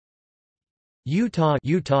Utah,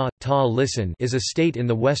 listen, is a state in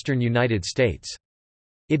the western United States.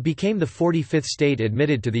 It became the 45th state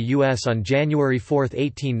admitted to the U.S. on January 4,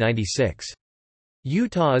 1896.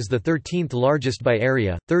 Utah is the 13th largest by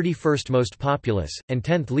area, 31st most populous, and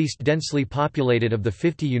 10th least densely populated of the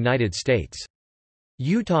 50 United States.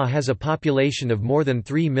 Utah has a population of more than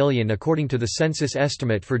 3 million according to the census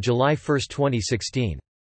estimate for July 1, 2016.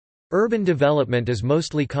 Urban development is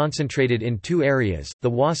mostly concentrated in two areas, the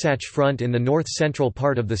Wasatch Front in the north-central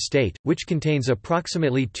part of the state, which contains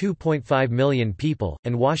approximately 2.5 million people,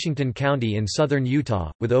 and Washington County in southern Utah,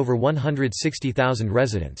 with over 160,000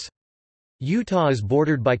 residents. Utah is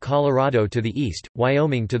bordered by Colorado to the east,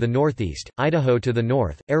 Wyoming to the northeast, Idaho to the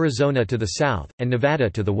north, Arizona to the south, and Nevada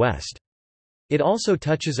to the west. It also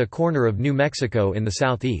touches a corner of New Mexico in the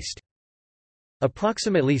southeast.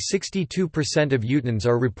 Approximately 62% of Utahns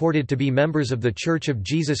are reported to be members of The Church of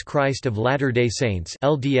Jesus Christ of Latter-day Saints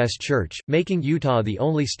 (LDS Church), making Utah the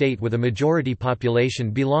only state with a majority population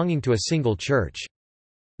belonging to a single church.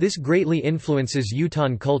 This greatly influences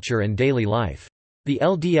Utahn culture and daily life. The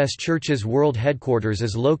LDS Church's world headquarters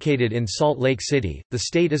is located in Salt Lake City. The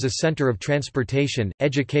state is a center of transportation,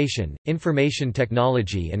 education, information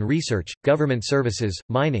technology and research, government services,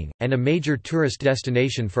 mining, and a major tourist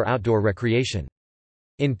destination for outdoor recreation.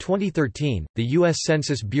 In 2013, the U.S.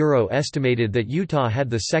 Census Bureau estimated that Utah had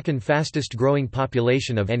the second fastest growing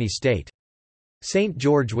population of any state. St.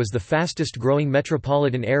 George was the fastest growing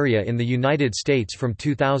metropolitan area in the United States from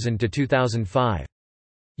 2000 to 2005.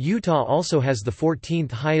 Utah also has the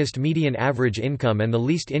 14th highest median average income and the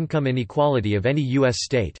least income inequality of any U.S.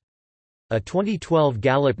 state. A 2012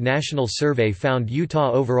 Gallup National Survey found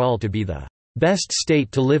Utah overall to be the best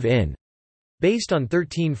state to live in, based on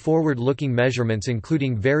 13 forward-looking measurements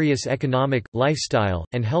including various economic, lifestyle,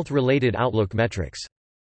 and health-related outlook metrics.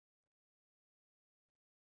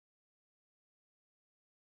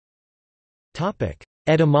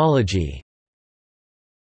 Etymology.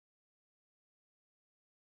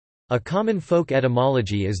 A common folk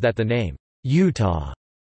etymology is that the name, Utah,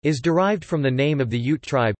 is derived from the name of the Ute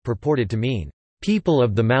tribe, purported to mean, people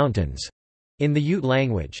of the mountains, in the Ute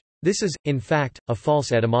language. This is, in fact, a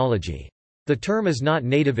false etymology. The term is not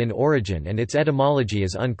native in origin and its etymology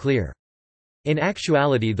is unclear. In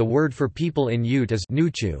actuality the word for people in Ute is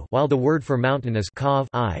Nuchu, while the word for mountain is Kav,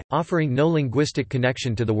 offering no linguistic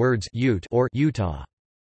connection to the words Ute or Utah.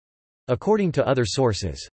 According to other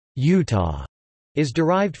sources, Utah is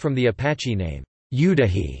derived from the Apache name,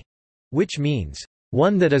 Utahi, which means,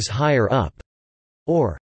 one that is higher up,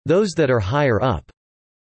 or those that are higher up.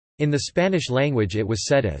 In the Spanish language it was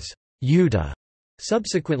said as, Utah.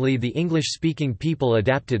 Subsequently the English-speaking people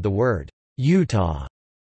adapted the word, Utah.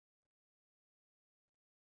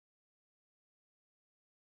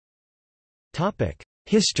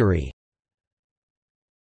 History.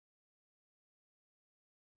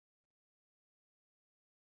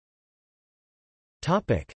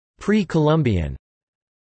 Pre-Columbian.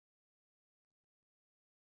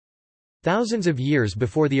 Thousands of years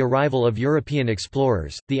before the arrival of European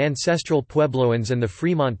explorers, the ancestral Puebloans and the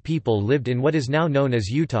Fremont people lived in what is now known as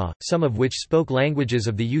Utah, some of which spoke languages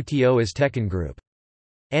of the Uto-Aztecan group.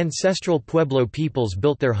 Ancestral Pueblo peoples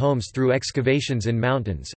built their homes through excavations in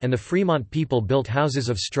mountains, and the Fremont people built houses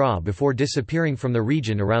of straw before disappearing from the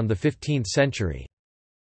region around the 15th century.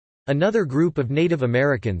 Another group of Native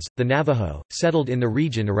Americans, the Navajo, settled in the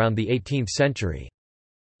region around the 18th century.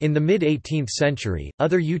 In the mid-18th century,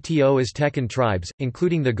 other Uto-Aztecan tribes,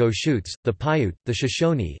 including the Goshutes, the Paiute, the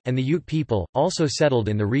Shoshone, and the Ute people, also settled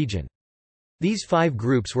in the region. These five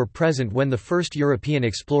groups were present when the first European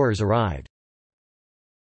explorers arrived.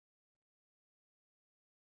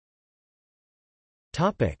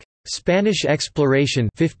 Spanish exploration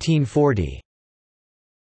 1540.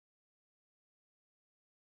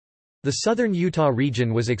 The southern Utah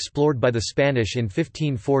region was explored by the Spanish in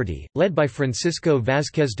 1540, led by Francisco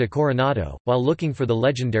Vázquez de Coronado, while looking for the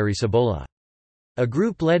legendary Cibola. A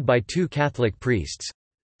group led by two Catholic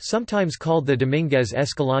priests—sometimes called the Dominguez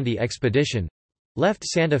Escalante expedition—left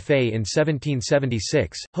Santa Fe in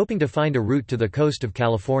 1776, hoping to find a route to the coast of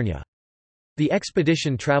California. The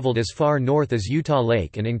expedition traveled as far north as Utah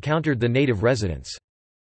Lake and encountered the native residents.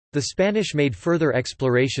 The Spanish made further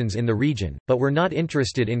explorations in the region, but were not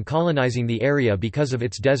interested in colonizing the area because of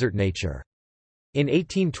its desert nature. In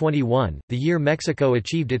 1821, the year Mexico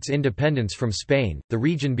achieved its independence from Spain, the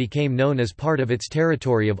region became known as part of its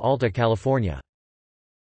territory of Alta California.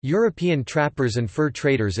 European trappers and fur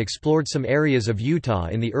traders explored some areas of Utah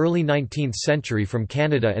in the early 19th century from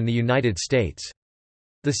Canada and the United States.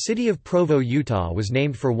 The city of Provo, Utah was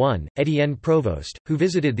named for one, Etienne Provost, who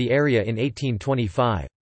visited the area in 1825.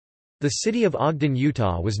 The city of Ogden,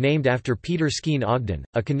 Utah was named after Peter Skeen Ogden,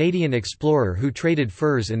 a Canadian explorer who traded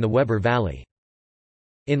furs in the Weber Valley.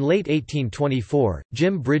 In late 1824,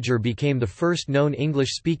 Jim Bridger became the first known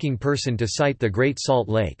English-speaking person to cite the Great Salt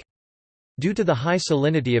Lake. Due to the high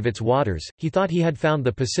salinity of its waters, he thought he had found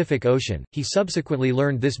the Pacific Ocean. He subsequently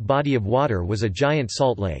learned this body of water was a giant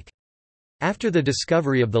salt lake. After the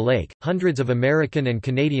discovery of the lake, hundreds of American and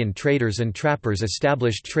Canadian traders and trappers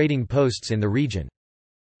established trading posts in the region.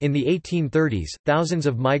 In the 1830s, thousands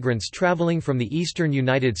of migrants traveling from the eastern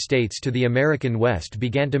United States to the American West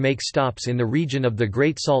began to make stops in the region of the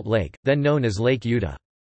Great Salt Lake, then known as Lake Utah.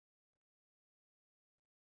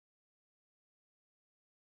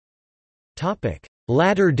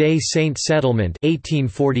 Latter-day Saint settlement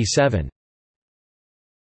 1847.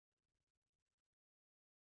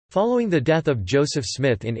 Following the death of Joseph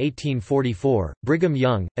Smith in 1844, Brigham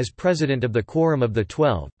Young, as president of the Quorum of the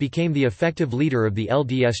Twelve, became the effective leader of the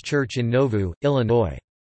LDS Church in Nauvoo, Illinois.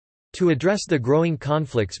 To address the growing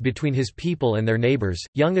conflicts between his people and their neighbors,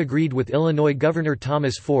 Young agreed with Illinois Governor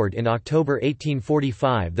Thomas Ford in October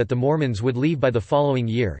 1845 that the Mormons would leave by the following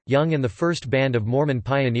year. Young and the first band of Mormon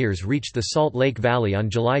pioneers reached the Salt Lake Valley on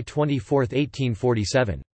July 24,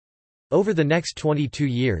 1847. Over the next 22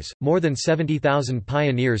 years, more than 70,000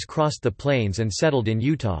 pioneers crossed the plains and settled in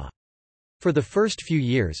Utah. For the first few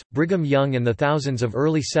years, Brigham Young and the thousands of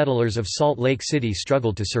early settlers of Salt Lake City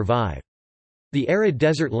struggled to survive. The arid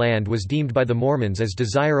desert land was deemed by the Mormons as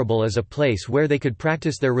desirable as a place where they could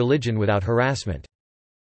practice their religion without harassment.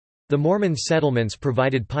 The Mormon settlements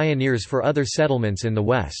provided pioneers for other settlements in the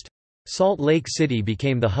West. Salt Lake City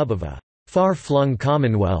became the hub of a far-flung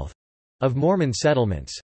commonwealth of Mormon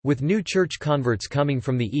settlements. With new church converts coming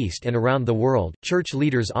from the East and around the world, church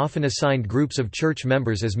leaders often assigned groups of church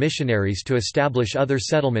members as missionaries to establish other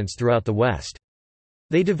settlements throughout the West.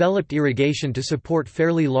 They developed irrigation to support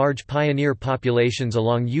fairly large pioneer populations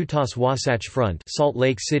along Utah's Wasatch Front, Salt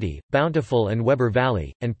Lake City, Bountiful and Weber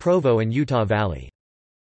Valley, and Provo and Utah Valley.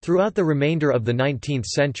 Throughout the remainder of the 19th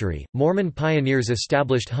century, Mormon pioneers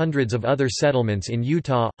established hundreds of other settlements in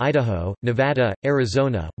Utah, Idaho, Nevada,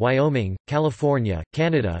 Arizona, Wyoming, California,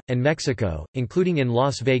 Canada, and Mexico, including in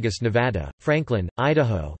Las Vegas, Nevada, Franklin,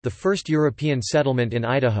 Idaho, the first European settlement in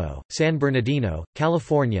Idaho, San Bernardino,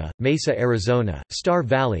 California, Mesa, Arizona, Star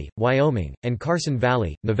Valley, Wyoming, and Carson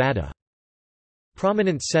Valley, Nevada.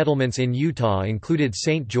 Prominent settlements in Utah included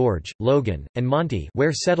St. George, Logan, and Monte,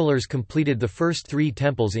 where settlers completed the first three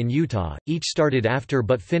temples in Utah, each started after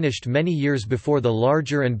but finished many years before the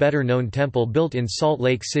larger and better-known temple built in Salt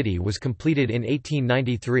Lake City was completed in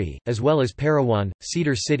 1893, as well as Parowan,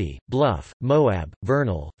 Cedar City, Bluff, Moab,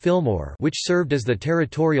 Vernal, Fillmore, which served as the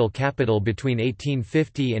territorial capital between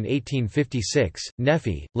 1850 and 1856,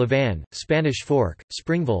 Nephi, Levan, Spanish Fork,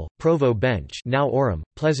 Springville, Provo Bench, now Orem,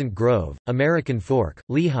 Pleasant Grove, American Fork,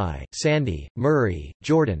 Lehigh, Sandy, Murray,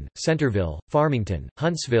 Jordan, Centerville, Farmington,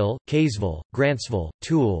 Huntsville, Kaysville, Grantsville,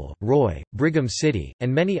 Toole, Roy, Brigham City,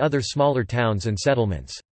 and many other smaller towns and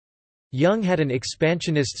settlements. Young had an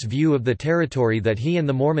expansionist's view of the territory that he and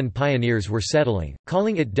the Mormon pioneers were settling,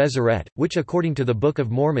 calling it Deseret, which according to the Book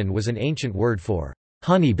of Mormon was an ancient word for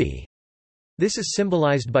honeybee. This is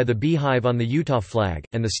symbolized by the beehive on the Utah flag,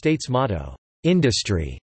 and the state's motto,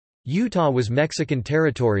 Industry. Utah was Mexican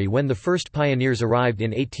territory when the first pioneers arrived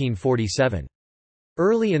in 1847.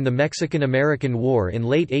 Early in the Mexican–American War in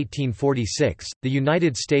late 1846, the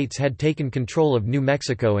United States had taken control of New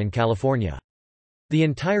Mexico and California. The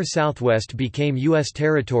entire Southwest became U.S.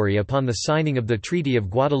 territory upon the signing of the Treaty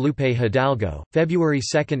of Guadalupe Hidalgo, February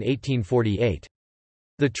 2, 1848.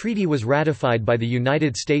 The treaty was ratified by the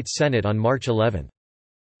United States Senate on March 11.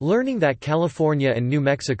 Learning that California and New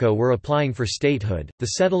Mexico were applying for statehood,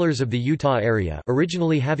 the settlers of the Utah area,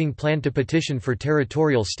 originally having planned to petition for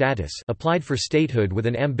territorial status, applied for statehood with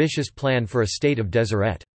an ambitious plan for a state of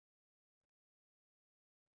Deseret.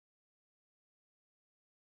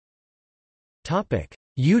 Topic: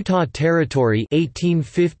 Utah Territory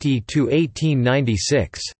 1850 to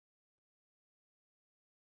 1896.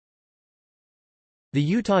 The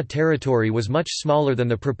Utah Territory was much smaller than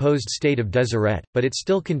the proposed state of Deseret, but it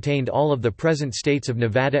still contained all of the present states of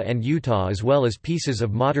Nevada and Utah as well as pieces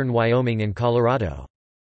of modern Wyoming and Colorado.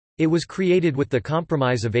 It was created with the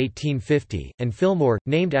Compromise of 1850, and Fillmore,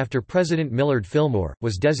 named after President Millard Fillmore,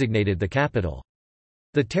 was designated the capital.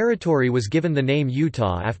 The territory was given the name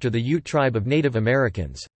Utah after the Ute tribe of Native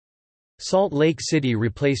Americans. Salt Lake City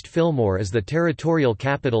replaced Fillmore as the territorial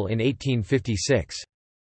capital in 1856.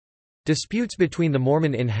 Disputes between the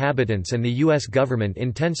Mormon inhabitants and the U.S. government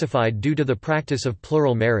intensified due to the practice of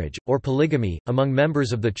plural marriage, or polygamy, among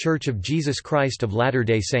members of The Church of Jesus Christ of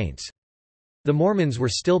Latter-day Saints. The Mormons were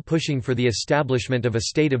still pushing for the establishment of a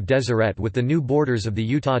state of Deseret with the new borders of the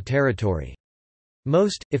Utah Territory.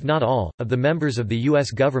 Most, if not all, of the members of the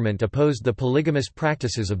U.S. government opposed the polygamous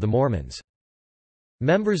practices of the Mormons.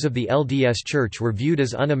 Members of the LDS Church were viewed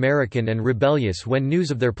as un-American and rebellious when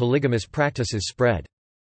news of their polygamous practices spread.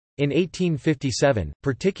 In 1857,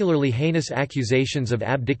 particularly heinous accusations of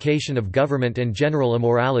abdication of government and general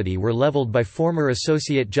immorality were leveled by former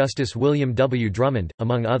Associate Justice William W. Drummond,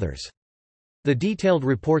 among others. The detailed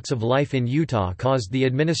reports of life in Utah caused the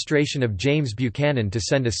administration of James Buchanan to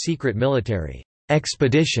send a secret military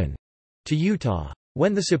expedition to Utah.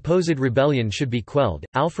 When the supposed rebellion should be quelled,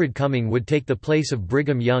 Alfred Cumming would take the place of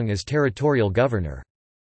Brigham Young as territorial governor.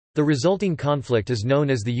 The resulting conflict is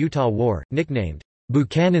known as the Utah War, nicknamed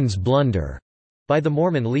Buchanan's Blunder by the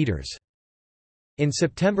Mormon leaders. In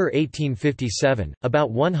September 1857,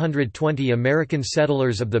 about 120 American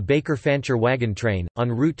settlers of the Baker-Fancher wagon train,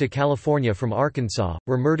 en route to California from Arkansas,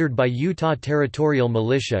 were murdered by Utah Territorial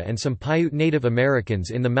Militia and some Paiute Native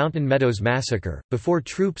Americans in the Mountain Meadows Massacre. Before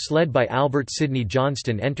troops led by Albert Sidney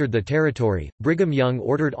Johnston entered the territory, Brigham Young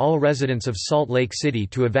ordered all residents of Salt Lake City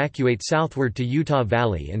to evacuate southward to Utah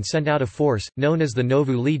Valley and sent out a force, known as the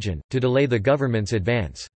Nauvoo Legion, to delay the government's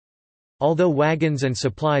advance. Although wagons and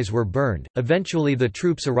supplies were burned, eventually the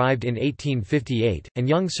troops arrived in 1858, and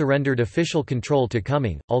Young surrendered official control to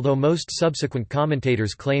Cumming, although most subsequent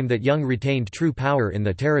commentators claim that Young retained true power in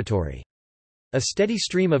the territory. A steady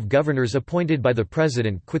stream of governors appointed by the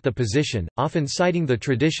president quit the position, often citing the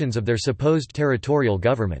traditions of their supposed territorial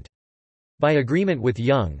government. By agreement with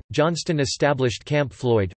Young, Johnston established Camp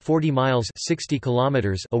Floyd, 40 miles 60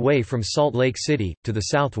 kilometers away from Salt Lake City, to the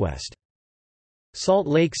southwest. Salt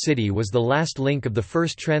Lake City was the last link of the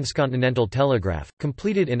first transcontinental telegraph,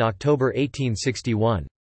 completed in October 1861.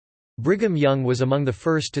 Brigham Young was among the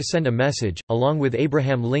first to send a message, along with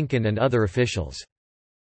Abraham Lincoln and other officials.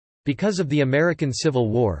 Because of the American Civil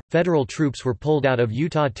War, federal troops were pulled out of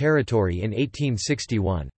Utah Territory in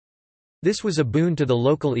 1861. This was a boon to the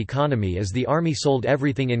local economy as the Army sold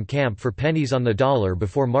everything in camp for pennies on the dollar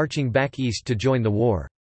before marching back east to join the war.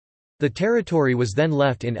 The territory was then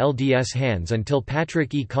left in LDS hands until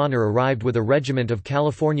Patrick E. Connor arrived with a regiment of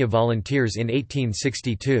California Volunteers in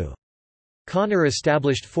 1862. Connor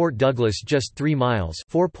established Fort Douglas just 3 miles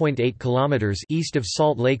 (4.8 kilometers) east of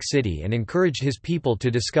Salt Lake City and encouraged his people to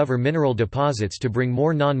discover mineral deposits to bring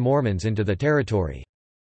more non-Mormons into the territory.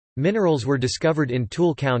 Minerals were discovered in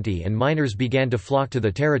Toole County and miners began to flock to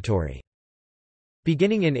the territory.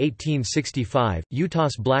 Beginning in 1865,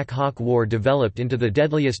 Utah's Black Hawk War developed into the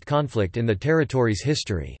deadliest conflict in the territory's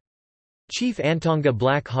history. Chief Antonga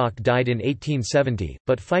Black Hawk died in 1870,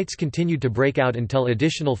 but fights continued to break out until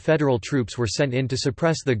additional federal troops were sent in to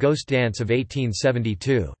suppress the Ghost Dance of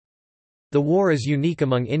 1872. The war is unique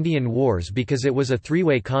among Indian wars because it was a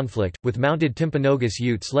three-way conflict, with mounted Timpanogos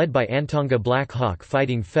Utes led by Antonga Black Hawk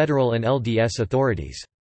fighting federal and LDS authorities.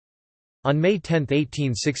 On May 10,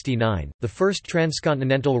 1869, the first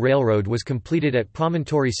transcontinental railroad was completed at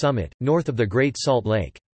Promontory Summit, north of the Great Salt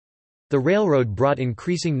Lake. The railroad brought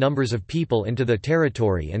increasing numbers of people into the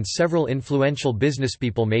territory and several influential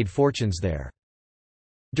businesspeople made fortunes there.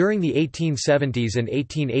 During the 1870s and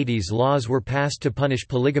 1880s laws were passed to punish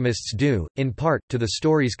polygamists due, in part, to the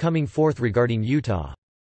stories coming forth regarding Utah.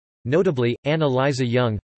 Notably, Ann Eliza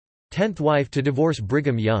Young, 10th wife to divorce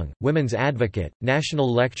Brigham Young, women's advocate, national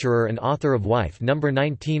lecturer and author of Wife No.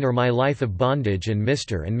 19 or My Life of Bondage and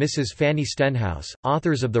Mr. and Mrs. Fanny Stenhouse,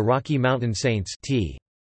 authors of The Rocky Mountain Saints T.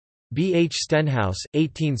 B. H. Stenhouse,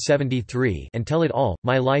 1873 and Tell It All,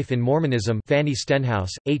 My Life in Mormonism Fanny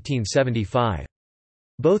Stenhouse, 1875.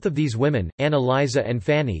 Both of these women, Ann Eliza and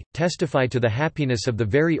Fanny, testify to the happiness of the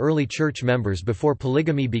very early church members before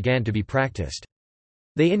polygamy began to be practiced.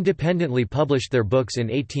 They independently published their books in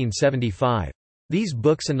 1875. These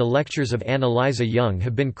books and the lectures of Ann Eliza Young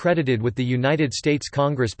have been credited with the United States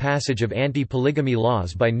Congress passage of anti-polygamy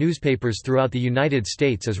laws by newspapers throughout the United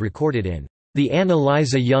States as recorded in The Ann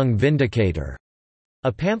Eliza Young Vindicator,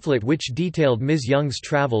 a pamphlet which detailed Ms. Young's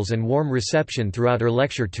travels and warm reception throughout her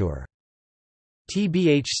lecture tour. T. B.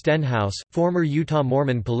 H. Stenhouse, former Utah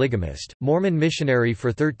Mormon polygamist, Mormon missionary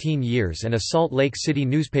for 13 years and a Salt Lake City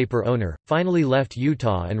newspaper owner, finally left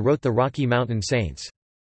Utah and wrote The Rocky Mountain Saints.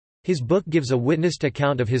 His book gives a witnessed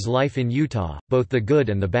account of his life in Utah, both the good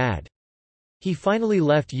and the bad. He finally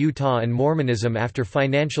left Utah and Mormonism after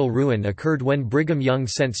financial ruin occurred when Brigham Young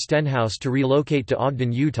sent Stenhouse to relocate to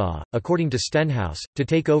Ogden, Utah, according to Stenhouse, to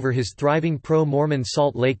take over his thriving pro-Mormon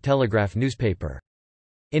Salt Lake Telegraph newspaper.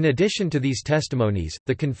 In addition to these testimonies,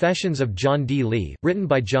 the Confessions of John D. Lee, written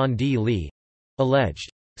by John D. Lee, alleged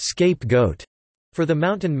scapegoat for the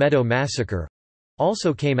Mountain Meadow Massacre,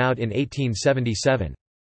 also came out in 1877.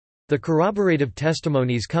 The corroborative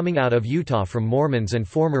testimonies coming out of Utah from Mormons and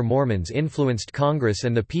former Mormons influenced Congress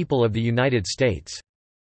and the people of the United States.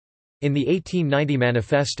 In the 1890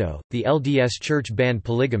 Manifesto, the LDS Church banned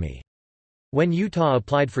polygamy. When Utah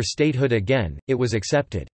applied for statehood again, it was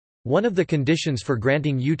accepted. One of the conditions for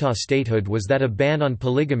granting Utah statehood was that a ban on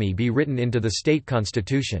polygamy be written into the state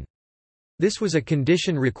constitution. This was a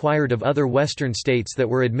condition required of other Western states that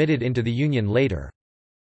were admitted into the Union later.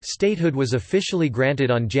 Statehood was officially granted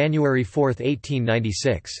on January 4,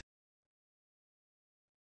 1896.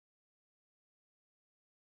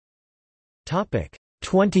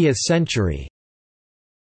 20th century.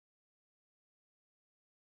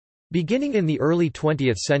 Beginning in the early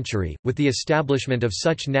 20th century, with the establishment of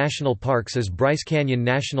such national parks as Bryce Canyon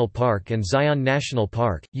National Park and Zion National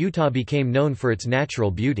Park, Utah became known for its natural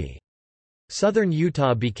beauty. Southern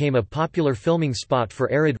Utah became a popular filming spot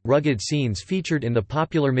for arid, rugged scenes featured in the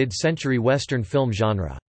popular mid-century Western film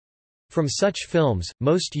genre. From such films,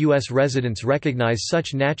 most U.S. residents recognize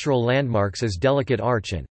such natural landmarks as Delicate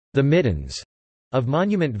Arch and the Middens of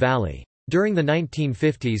Monument Valley. During the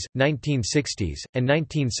 1950s, 1960s, and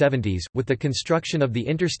 1970s, with the construction of the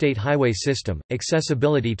interstate highway system,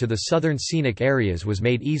 accessibility to the southern scenic areas was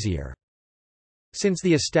made easier. Since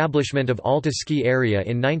the establishment of Alta Ski Area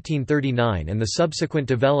in 1939 and the subsequent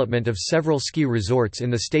development of several ski resorts in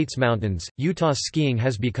the state's mountains, Utah's skiing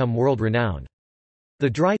has become world-renowned. The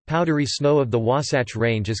dry, powdery snow of the Wasatch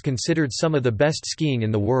Range is considered some of the best skiing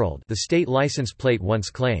in the world, the state license plate once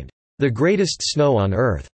claimed, "the greatest snow on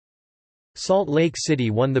Earth." Salt Lake City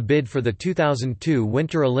won the bid for the 2002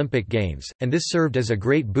 Winter Olympic Games, and this served as a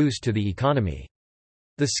great boost to the economy.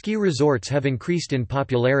 The ski resorts have increased in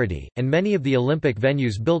popularity, and many of the Olympic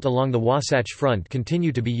venues built along the Wasatch Front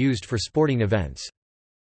continue to be used for sporting events.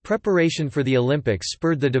 Preparation for the Olympics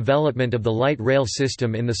spurred the development of the light rail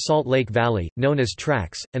system in the Salt Lake Valley, known as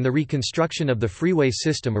TRAX, and the reconstruction of the freeway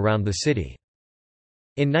system around the city.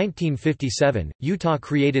 In 1957, Utah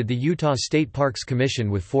created the Utah State Parks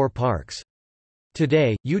Commission with 4 parks.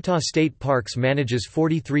 Today, Utah State Parks manages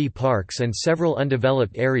 43 parks and several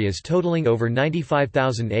undeveloped areas totaling over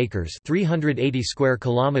 95,000 acres (380 square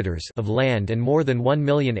kilometers) of land and more than 1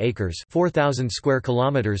 million acres (4,000 square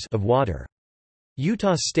kilometers) of water.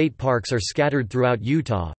 Utah's state parks are scattered throughout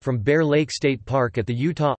Utah, from Bear Lake State Park at the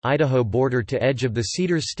Utah-Idaho border to edge of the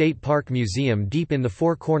Cedars State Park Museum deep in the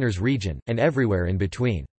Four Corners region, and everywhere in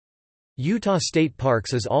between. Utah State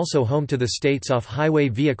Parks is also home to the state's Off-Highway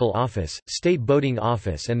Vehicle Office, State Boating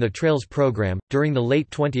Office and the Trails Program. During the late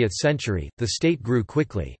 20th century, the state grew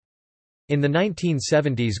quickly. In the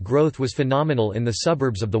 1970s, growth was phenomenal in the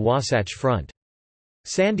suburbs of the Wasatch Front.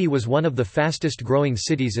 Sandy was one of the fastest growing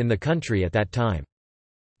cities in the country at that time.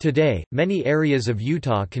 Today, many areas of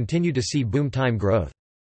Utah continue to see boom-time growth.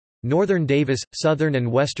 Northern Davis, southern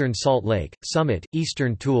and western Salt Lake, Summit,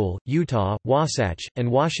 eastern Toole, Utah, Wasatch, and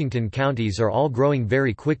Washington counties are all growing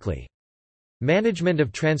very quickly. Management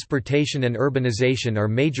of transportation and urbanization are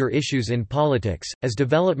major issues in politics, as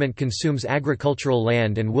development consumes agricultural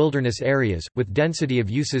land and wilderness areas, with density of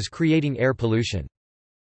uses creating air pollution.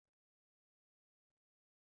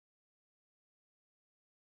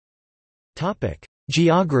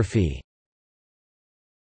 Geography.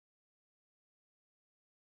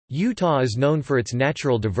 Utah is known for its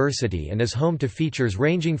natural diversity and is home to features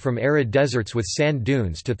ranging from arid deserts with sand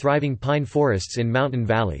dunes to thriving pine forests in mountain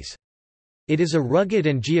valleys. It is a rugged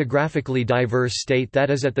and geographically diverse state that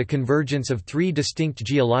is at the convergence of 3 distinct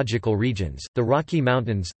geological regions, the Rocky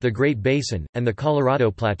Mountains, the Great Basin, and the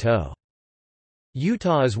Colorado Plateau.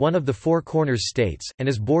 Utah is one of the Four Corners states, and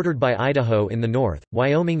is bordered by Idaho in the north,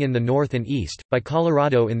 Wyoming in the north and east, by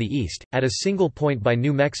Colorado in the east, at a single point by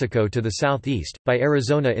New Mexico to the southeast, by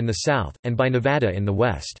Arizona in the south, and by Nevada in the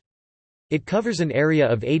west. It covers an area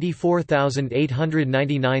of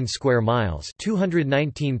 84,899 square miles,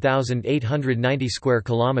 219,890 square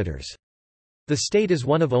kilometers. The state is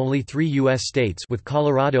one of only 3 U.S. states, with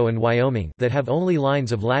Colorado and Wyoming, that have only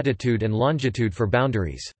lines of latitude and longitude for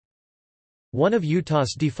boundaries. One of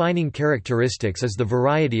Utah's defining characteristics is the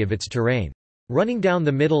variety of its terrain. Running down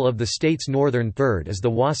the middle of the state's northern third is the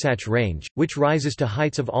Wasatch Range, which rises to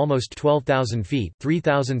heights of almost 12,000 feet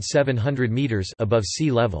 (3,700 meters) above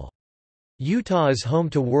sea level. Utah is home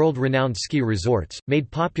to world-renowned ski resorts,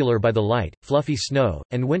 made popular by the light, fluffy snow,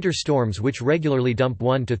 and winter storms which regularly dump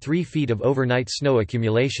 1 to 3 feet of overnight snow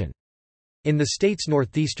accumulation. In the state's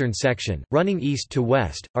northeastern section, running east to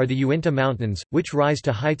west, are the Uinta Mountains, which rise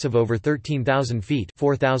to heights of over 13,000 feet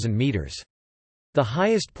 (4,000 meters). The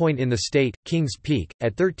highest point in the state, Kings Peak,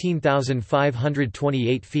 at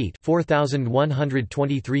 13,528 feet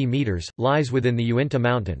 (4,123 meters), lies within the Uinta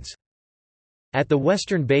Mountains. At the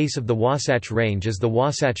western base of the Wasatch Range is the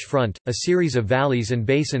Wasatch Front, a series of valleys and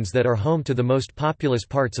basins that are home to the most populous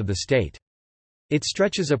parts of the state. It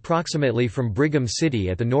stretches approximately from Brigham City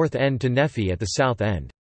at the north end to Nephi at the south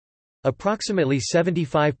end. Approximately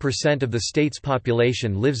 75% of the state's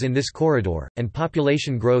population lives in this corridor, and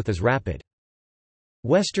population growth is rapid.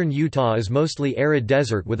 Western Utah is mostly arid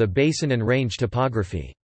desert with a basin and range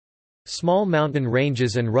topography. Small mountain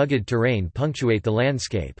ranges and rugged terrain punctuate the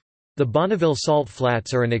landscape. The Bonneville Salt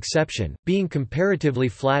Flats are an exception, being comparatively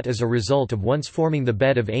flat as a result of once forming the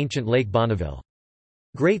bed of ancient Lake Bonneville.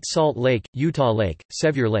 Great Salt Lake, Utah Lake,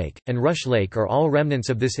 Sevier Lake, and Rush Lake are all remnants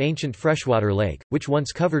of this ancient freshwater lake, which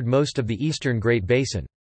once covered most of the eastern Great Basin.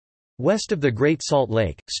 West of the Great Salt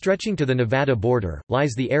Lake, stretching to the Nevada border,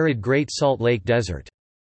 lies the arid Great Salt Lake Desert.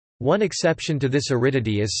 One exception to this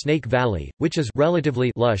aridity is Snake Valley, which is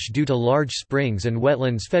relatively lush due to large springs and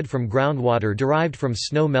wetlands fed from groundwater derived from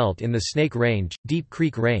snow melt in the Snake Range, Deep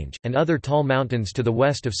Creek Range, and other tall mountains to the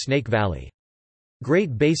west of Snake Valley.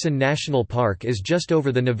 Great Basin National Park is just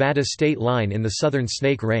over the Nevada state line in the southern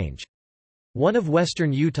Snake Range. One of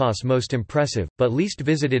western Utah's most impressive, but least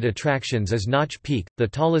visited attractions is Notch Peak, the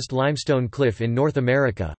tallest limestone cliff in North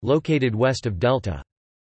America, located west of Delta.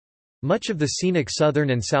 Much of the scenic southern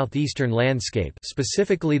and southeastern landscape,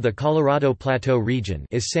 specifically the Colorado Plateau region,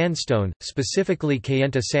 is sandstone, specifically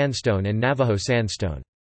Kayenta sandstone and Navajo sandstone.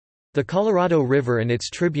 The Colorado River and its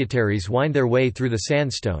tributaries wind their way through the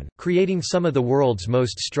sandstone, creating some of the world's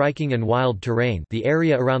most striking and wild terrain. The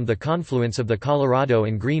area around the confluence of the Colorado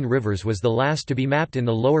and Green Rivers was the last to be mapped in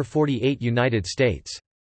the lower 48 United States.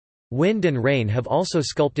 Wind and rain have also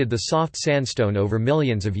sculpted the soft sandstone over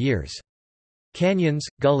millions of years. Canyons,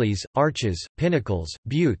 gullies, arches, pinnacles,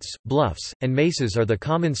 buttes, bluffs, and mesas are the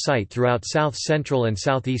common sight throughout south-central and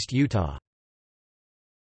southeast Utah.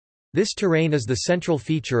 This terrain is the central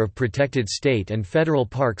feature of protected state and federal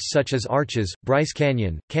parks such as Arches, Bryce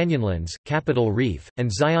Canyon, Canyonlands, Capitol Reef, and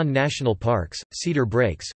Zion National Parks, Cedar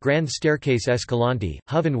Breaks, Grand Staircase Escalante,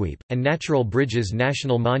 Hovenweep, and Natural Bridges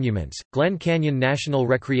National Monuments, Glen Canyon National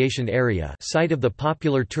Recreation Area, site of the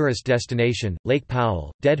popular tourist destination, Lake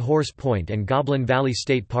Powell, Dead Horse Point and Goblin Valley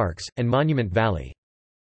State Parks, and Monument Valley.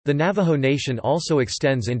 The Navajo Nation also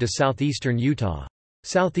extends into southeastern Utah.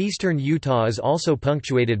 Southeastern Utah is also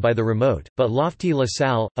punctuated by the remote, but lofty La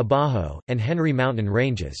Salle, Abajo, and Henry Mountain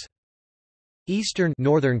ranges. Eastern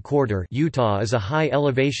northern quarter Utah is a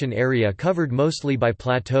high-elevation area covered mostly by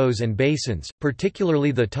plateaus and basins, particularly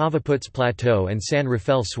the Tavaputs Plateau and San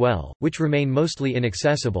Rafael Swell, which remain mostly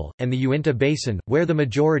inaccessible, and the Uinta Basin, where the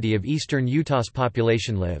majority of eastern Utah's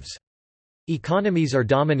population lives. Economies are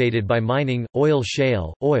dominated by mining, oil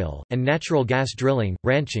shale, oil, and natural gas drilling,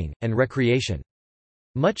 ranching, and recreation.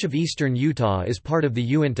 Much of eastern Utah is part of the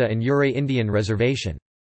Uinta and Ouray Indian Reservation.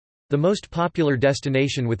 The most popular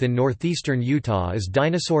destination within northeastern Utah is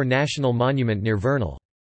Dinosaur National Monument near Vernal.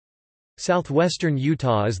 Southwestern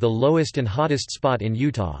Utah is the lowest and hottest spot in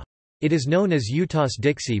Utah. It is known as Utah's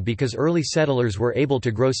Dixie because early settlers were able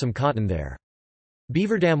to grow some cotton there.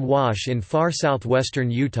 Beaverdam Wash in far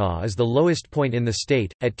southwestern Utah is the lowest point in the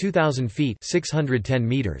state, at 2,000 feet (610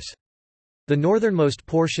 meters). The northernmost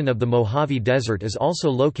portion of the Mojave Desert is also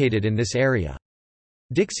located in this area.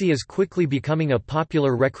 Dixie is quickly becoming a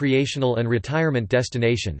popular recreational and retirement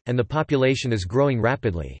destination, and the population is growing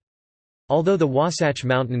rapidly. Although the Wasatch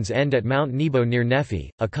Mountains end at Mount Nebo near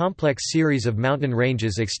Nephi, a complex series of mountain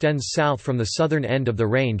ranges extends south from the southern end of the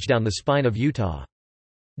range down the spine of Utah.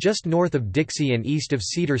 Just north of Dixie and east of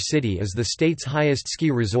Cedar City is the state's highest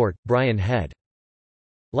ski resort, Bryan Head.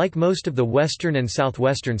 Like most of the western and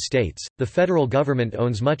southwestern states, the federal government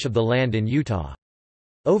owns much of the land in Utah.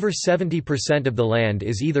 Over 70% of the land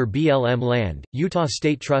is either BLM land, Utah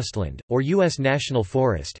State Trustland, or U.S. National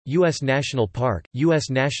Forest, U.S. National Park, U.S.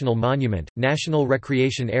 National Monument, National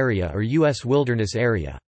Recreation Area or U.S. Wilderness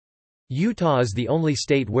Area. Utah is the only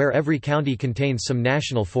state where every county contains some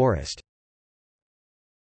national forest.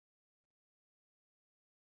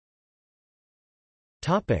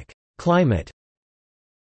 Climate.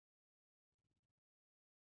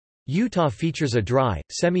 Utah features a dry,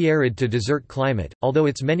 semi-arid to desert climate, although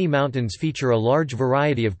its many mountains feature a large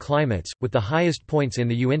variety of climates, with the highest points in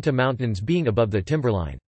the Uinta Mountains being above the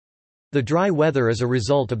timberline. The dry weather is a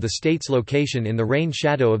result of the state's location in the rain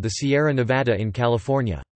shadow of the Sierra Nevada in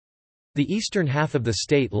California. The eastern half of the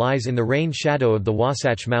state lies in the rain shadow of the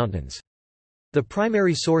Wasatch Mountains. The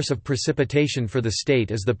primary source of precipitation for the state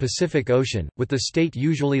is the Pacific Ocean, with the state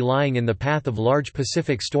usually lying in the path of large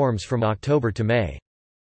Pacific storms from October to May.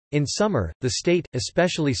 In summer, the state,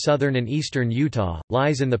 especially southern and eastern Utah,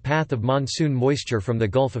 lies in the path of monsoon moisture from the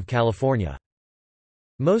Gulf of California.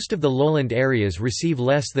 Most of the lowland areas receive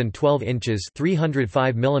less than 12 inches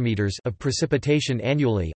 (305 mm) of precipitation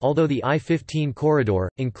annually, although the I-15 corridor,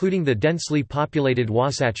 including the densely populated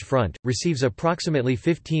Wasatch Front, receives approximately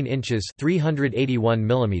 15 inches (381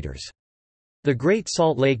 mm). The Great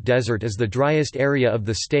Salt Lake Desert is the driest area of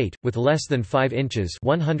the state, with less than 5 inches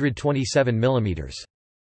 (127 mm).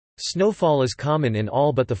 Snowfall is common in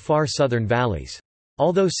all but the far southern valleys.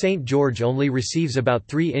 Although St. George only receives about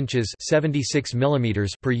 3 inches (76 mm)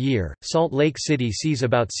 per year, Salt Lake City sees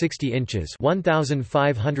about 60 inches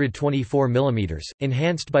 (1,524 mm),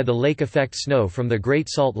 enhanced by the lake effect snow from the Great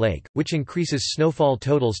Salt Lake, which increases snowfall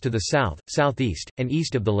totals to the south, southeast, and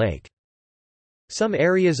east of the lake. Some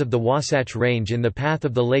areas of the Wasatch Range in the path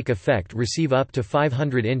of the lake effect receive up to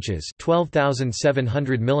 500 inches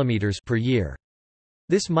 (12,700 mm) per year.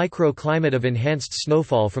 This microclimate of enhanced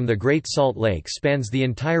snowfall from the Great Salt Lake spans the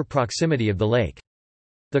entire proximity of the lake.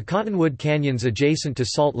 The Cottonwood Canyons adjacent to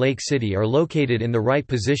Salt Lake City are located in the right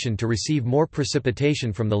position to receive more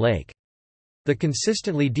precipitation from the lake. The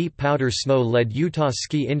consistently deep powder snow led Utah's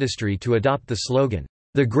ski industry to adopt the slogan,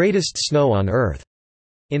 "The greatest snow on Earth,"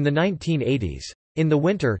 in the 1980s. In the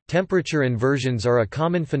winter, temperature inversions are a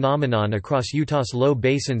common phenomenon across Utah's low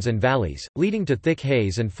basins and valleys, leading to thick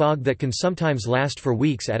haze and fog that can sometimes last for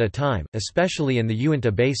weeks at a time, especially in the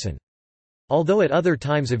Uinta Basin. Although at other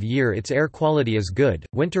times of year its air quality is good,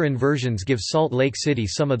 winter inversions give Salt Lake City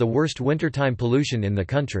some of the worst wintertime pollution in the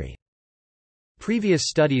country. Previous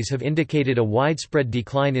studies have indicated a widespread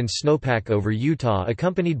decline in snowpack over Utah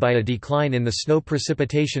accompanied by a decline in the snow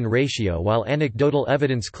precipitation ratio, while anecdotal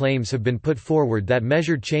evidence claims have been put forward that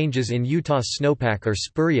measured changes in Utah's snowpack are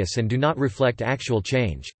spurious and do not reflect actual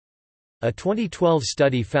change. A 2012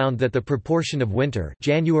 study found that the proportion of winter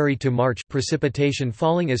January to March precipitation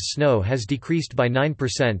falling as snow has decreased by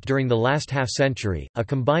 9% during the last half-century, a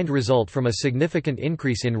combined result from a significant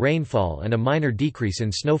increase in rainfall and a minor decrease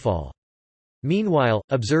in snowfall. Meanwhile,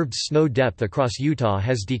 observed snow depth across Utah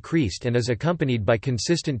has decreased and is accompanied by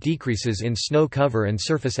consistent decreases in snow cover and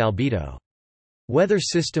surface albedo. Weather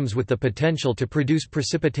systems with the potential to produce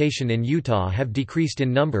precipitation in Utah have decreased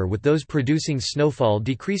in number, with those producing snowfall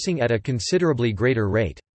decreasing at a considerably greater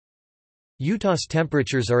rate. Utah's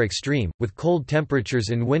temperatures are extreme, with cold temperatures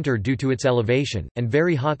in winter due to its elevation, and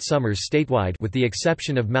very hot summers statewide with the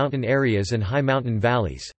exception of mountain areas and high mountain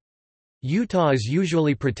valleys. Utah is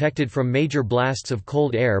usually protected from major blasts of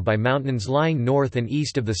cold air by mountains lying north and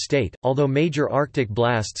east of the state, although major Arctic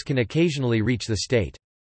blasts can occasionally reach the state.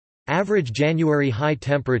 Average January high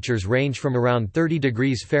temperatures range from around 30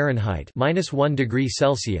 degrees Fahrenheit (-1 degree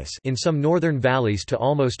Celsius) in some northern valleys to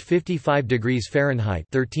almost 55 degrees Fahrenheit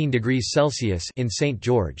 (13 degrees Celsius) in St.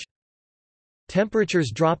 George.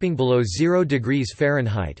 Temperatures dropping below 0 degrees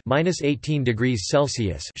Fahrenheit (-18 degrees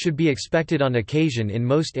Celsius) should be expected on occasion in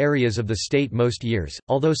most areas of the state most years,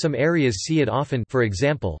 although some areas see it often. For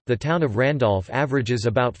example, the town of Randolph averages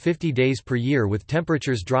about 50 days per year with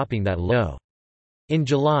temperatures dropping that low. In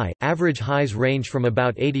July, average highs range from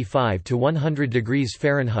about 85 to 100 degrees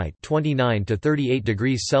Fahrenheit (29 to 38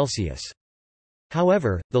 degrees Celsius).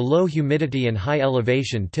 However, the low humidity and high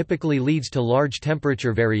elevation typically leads to large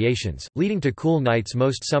temperature variations, leading to cool nights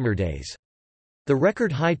most summer days. The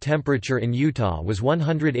record high temperature in Utah was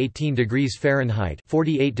 118 degrees Fahrenheit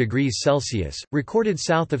 (48 degrees Celsius), recorded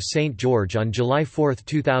south of St. George on July 4,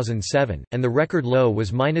 2007, and the record low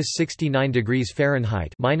was -69 degrees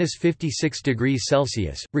Fahrenheit (-56 degrees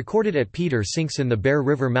Celsius), recorded at Peter Sinks in the Bear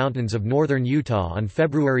River Mountains of northern Utah on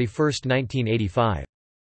February 1, 1985.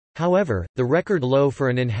 However, the record low for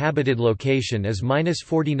an inhabited location is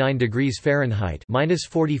 -49 degrees Fahrenheit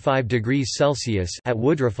 (-45 degrees Celsius) at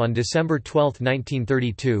Woodruff on December 12,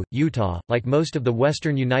 1932. Utah, like most of the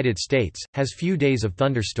western United States, has few days of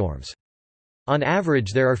thunderstorms. On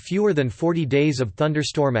average there are fewer than 40 days of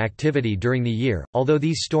thunderstorm activity during the year, although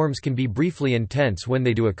these storms can be briefly intense when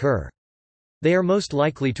they do occur. They are most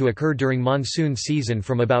likely to occur during monsoon season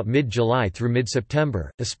from about mid-July through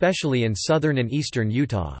mid-September, especially in southern and eastern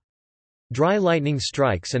Utah. Dry lightning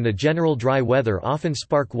strikes and the general dry weather often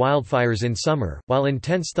spark wildfires in summer, while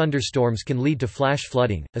intense thunderstorms can lead to flash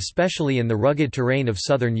flooding, especially in the rugged terrain of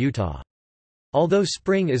southern Utah. Although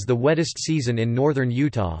spring is the wettest season in northern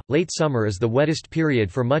Utah, late summer is the wettest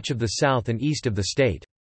period for much of the south and east of the state.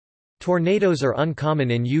 Tornadoes are uncommon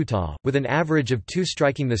in Utah, with an average of 2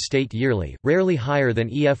 striking the state yearly, rarely higher than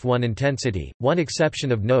EF1 intensity. One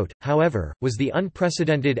exception of note, however, was the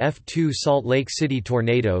unprecedented F2 Salt Lake City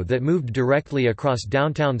tornado that moved directly across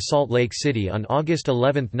downtown Salt Lake City on August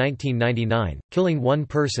 11, 1999, killing 1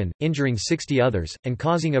 person, injuring 60 others, and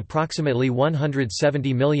causing approximately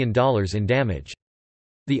 $170 million in damage.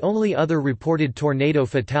 The only other reported tornado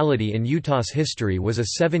fatality in Utah's history was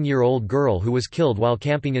a 7-year-old girl who was killed while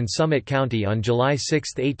camping in Summit County on July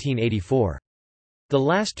 6, 1884. The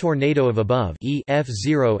last tornado of above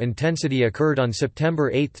F0 intensity occurred on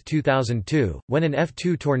September 8, 2002, when an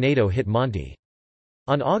F2 tornado hit Monte.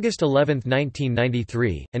 On August 11,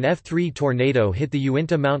 1993, an F3 tornado hit the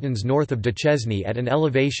Uinta Mountains north of Duchesne at an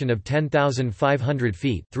elevation of 10,500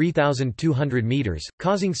 feet (3,200 meters),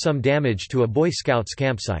 causing some damage to a Boy Scouts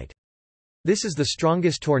campsite. This is the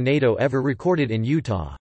strongest tornado ever recorded in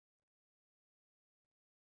Utah.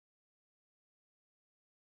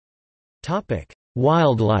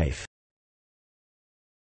 Wildlife.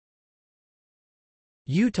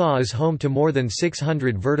 Utah is home to more than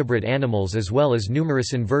 600 vertebrate animals as well as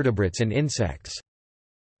numerous invertebrates and insects.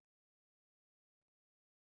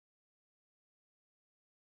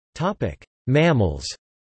 Mammals.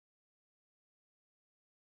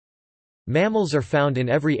 Mammals are found in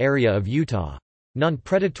every area of Utah.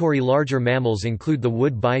 Non-predatory larger mammals include the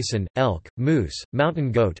wood bison, elk, moose,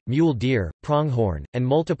 mountain goat, mule deer, pronghorn, and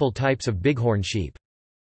multiple types of bighorn sheep.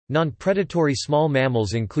 Non-predatory small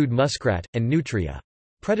mammals include muskrat, and nutria.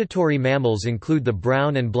 Predatory mammals include the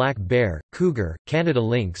brown and black bear, cougar, Canada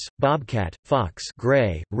lynx, bobcat, fox,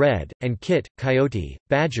 gray, red, and kit, coyote,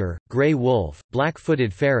 badger, gray wolf,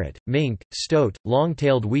 black-footed ferret, mink, stoat,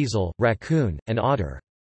 long-tailed weasel, raccoon, and otter.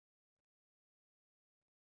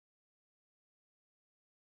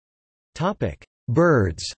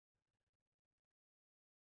 Birds.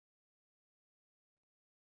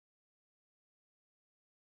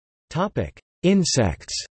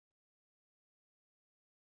 Insects.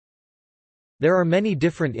 There are many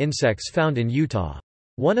different insects found in Utah.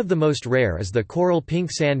 One of the most rare is the coral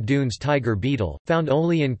pink sand dunes tiger beetle, found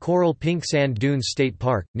only in Coral Pink Sand Dunes State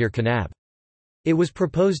Park, near Kanab. It was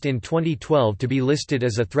proposed in 2012 to be listed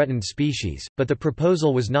as a threatened species, but the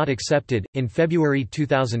proposal was not accepted. In February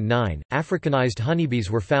 2009, Africanized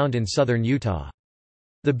honeybees were found in southern Utah.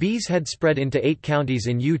 The bees had spread into 8 counties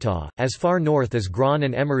in Utah, as far north as Grand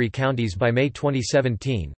and Emery counties by May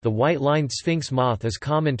 2017. The white-lined sphinx moth is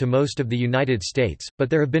common to most of the United States,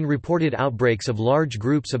 but there have been reported outbreaks of large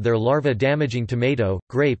groups of their larvae damaging tomato,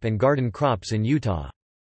 grape, and garden crops in Utah.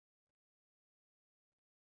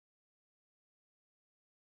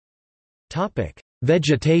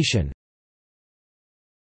 Vegetation.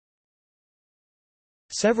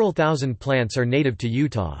 Several thousand plants are native to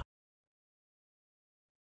Utah.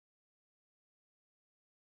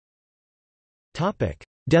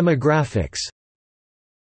 Demographics.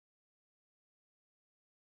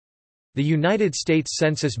 The United States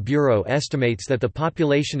Census Bureau estimates that the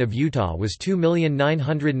population of Utah was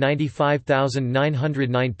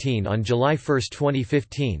 2,995,919 on July 1,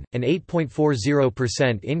 2015, an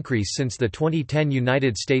 8.40% increase since the 2010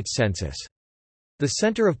 United States Census. The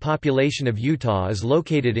center of population of Utah is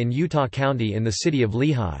located in Utah County in the city of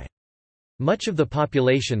Lehi. Much of the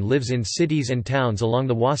population lives in cities and towns along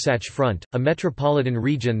the Wasatch Front, a metropolitan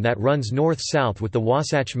region that runs north-south with the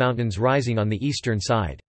Wasatch Mountains rising on the eastern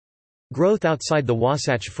side. Growth outside the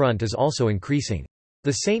Wasatch Front is also increasing.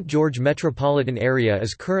 The St. George metropolitan area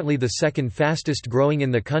is currently the second fastest growing in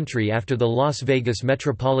the country after the Las Vegas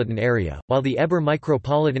metropolitan area, while the Eber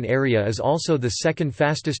micropolitan area is also the second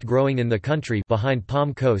fastest growing in the country behind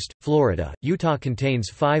Palm Coast, Florida. Utah contains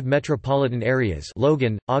 5 metropolitan areas: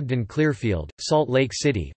 Logan, Ogden-Clearfield, Salt Lake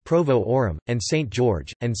City, Provo-Orem, and St.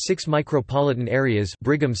 George, and 6 micropolitan areas: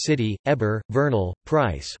 Brigham City, Eber, Vernal,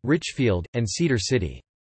 Price, Richfield, and Cedar City.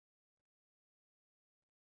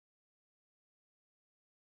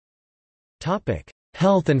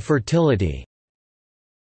 Health and fertility.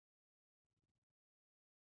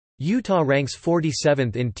 Utah ranks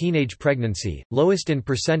 47th in teenage pregnancy, lowest in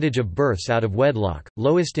percentage of births out of wedlock,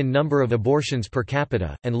 lowest in number of abortions per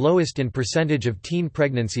capita, and lowest in percentage of teen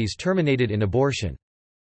pregnancies terminated in abortion.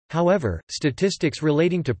 However, statistics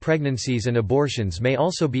relating to pregnancies and abortions may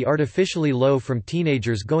also be artificially low from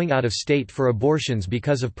teenagers going out of state for abortions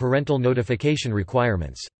because of parental notification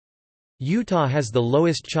requirements. Utah has the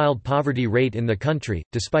lowest child poverty rate in the country,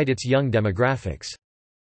 despite its young demographics.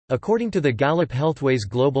 According to the Gallup Healthways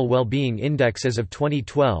Global Wellbeing Index as of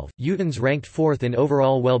 2012, Utahns ranked 4th in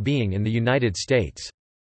overall well-being in the United States.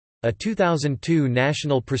 A 2002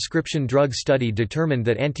 national prescription drug study determined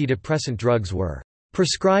that antidepressant drugs were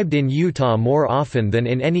prescribed in Utah more often than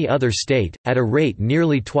in any other state, at a rate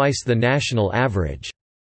nearly twice the national average.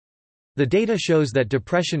 The data shows that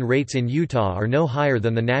depression rates in Utah are no higher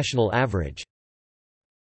than the national average.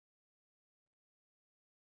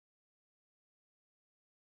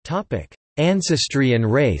 Ancestry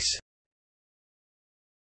and race.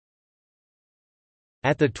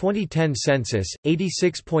 At the 2010 census,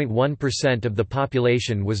 86.1% of the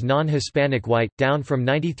population was non-Hispanic white, down from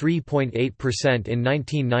 93.8% in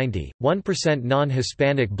 1990, 1%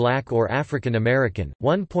 non-Hispanic black or African American,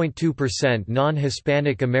 1.2%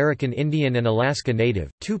 non-Hispanic American Indian and Alaska Native,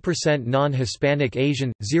 2% non-Hispanic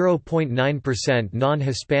Asian, 0.9%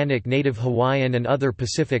 non-Hispanic Native Hawaiian and other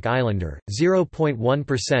Pacific Islander,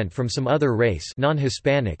 0.1% from some other race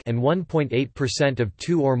non-Hispanic, and 1.8% of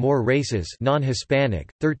two or more races non-Hispanic.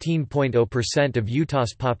 13.0% of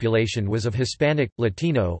Utah's population was of Hispanic,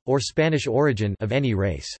 Latino, or Spanish origin of any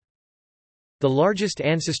race. The largest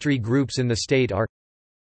ancestry groups in the state are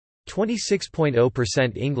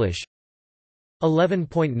 26.0% English,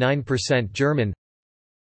 11.9% German,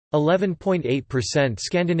 11.8%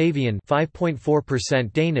 Scandinavian,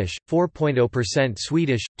 5.4% Danish, 4.0%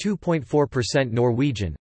 Swedish, 2.4%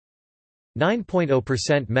 Norwegian,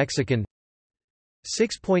 9.0% Mexican,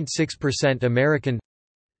 6.6% American,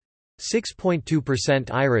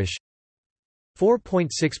 6.2% Irish,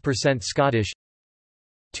 4.6% Scottish,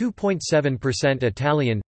 2.7%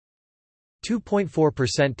 Italian,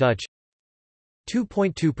 2.4% Dutch,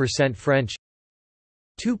 2.2% French,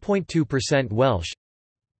 2.2% Welsh,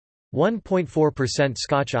 1.4%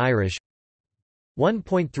 Scotch-Irish,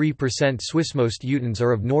 1.3% Swiss. Most Utahns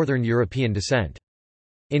are of Northern European descent.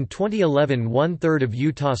 In 2011, one-third of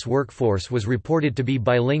Utah's workforce was reported to be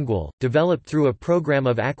bilingual, developed through a program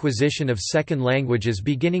of acquisition of second languages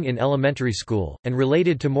beginning in elementary school, and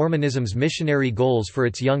related to Mormonism's missionary goals for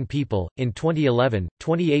its young people. In 2011,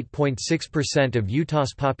 28.6% of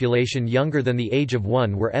Utah's population younger than the age of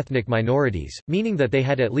 1 were ethnic minorities, meaning that they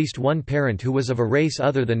had at least one parent who was of a race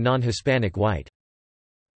other than non-Hispanic white.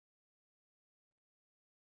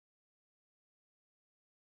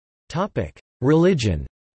 Religion.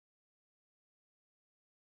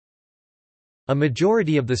 A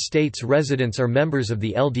majority of the state's residents are members of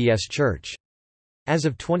the LDS Church. As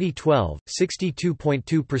of 2012,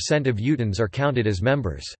 62.2% of Utahns are counted as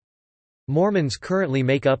members. Mormons currently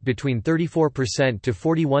make up between 34% to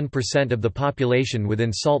 41% of the population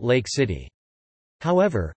within Salt Lake City.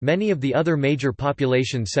 However, many of the other major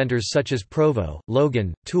population centers such as Provo,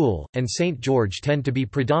 Logan, Toole, and St. George tend to be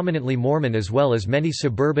predominantly Mormon as well as many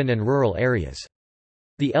suburban and rural areas.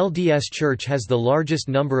 The LDS Church has the largest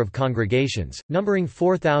number of congregations, numbering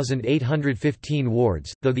 4,815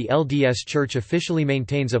 wards, though the LDS Church officially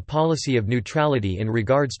maintains a policy of neutrality in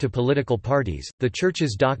regards to political parties. The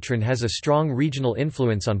Church's doctrine has a strong regional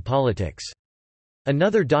influence on politics.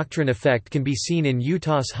 Another doctrine effect can be seen in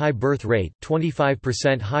Utah's high birth rate,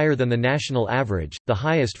 25% higher than the national average, the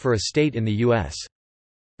highest for a state in the U.S.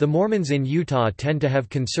 The Mormons in Utah tend to have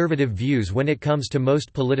conservative views when it comes to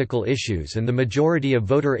most political issues, and the majority of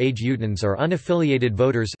voter-age Utahns are unaffiliated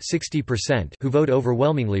voters 60% who vote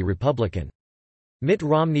overwhelmingly Republican. Mitt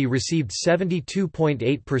Romney received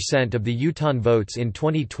 72.8% of the Utah votes in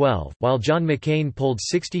 2012, while John McCain polled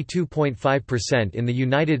 62.5% in the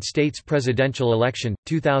United States presidential election,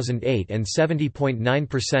 2008 and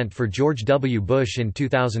 70.9% for George W. Bush in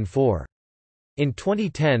 2004. In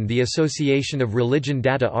 2010, the Association of Religion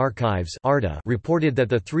Data Archives reported that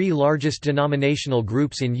the three largest denominational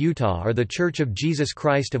groups in Utah are the Church of Jesus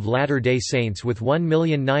Christ of Latter-day Saints with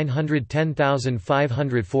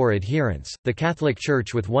 1,910,504 adherents, the Catholic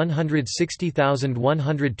Church with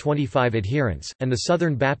 160,125 adherents, and the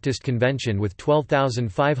Southern Baptist Convention with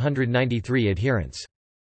 12,593 adherents.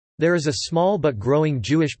 There is a small but growing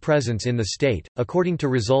Jewish presence in the state, according to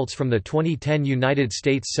results from the 2010 United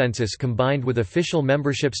States Census combined with official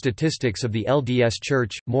membership statistics of the LDS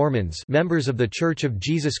Church. Mormons, members of the Church of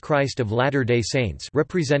Jesus Christ of Latter-day Saints,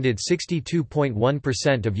 represented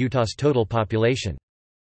 62.1% of Utah's total population.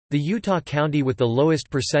 The Utah county with the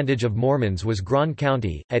lowest percentage of Mormons was Grand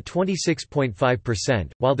County, at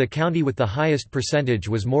 26.5%, while the county with the highest percentage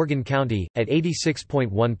was Morgan County, at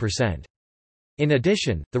 86.1%. In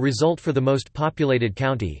addition, the result for the most populated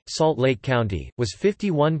county, Salt Lake County, was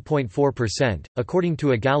 51.4%. According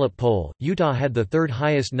to a Gallup poll, Utah had the third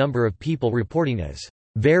highest number of people reporting as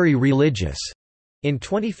very religious in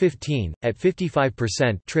 2015, at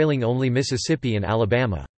 55%, trailing only Mississippi and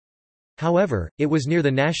Alabama. However, it was near the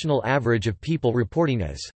national average of people reporting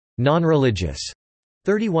as non-religious,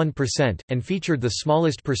 31%, and featured the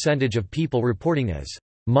smallest percentage of people reporting as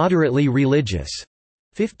moderately religious,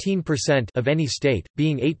 15% of any state,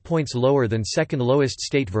 being 8 points lower than second lowest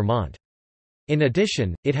state Vermont. In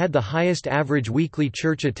addition, it had the highest average weekly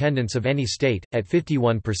church attendance of any state, at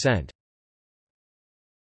 51%.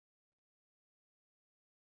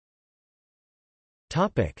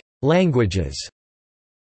 Languages.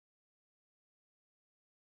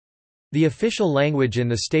 The official language in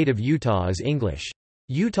the state of Utah is English.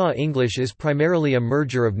 Utah English is primarily a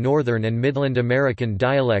merger of Northern and Midland American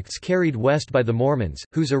dialects carried west by the Mormons,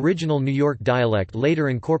 whose original New York dialect later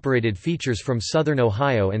incorporated features from southern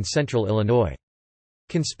Ohio and central Illinois.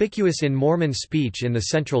 Conspicuous in Mormon speech in the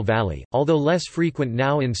Central Valley, although less frequent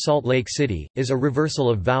now in Salt Lake City, is a reversal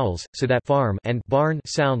of vowels, so that farm and barn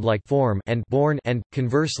sound like form and born and,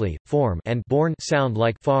 conversely, form and born sound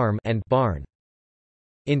like farm and barn.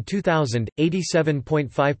 In 2000,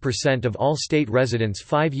 87.5% of all state residents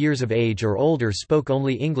 5 years of age or older spoke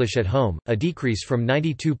only English at home, a decrease from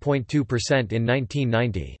 92.2% in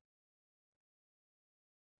 1990.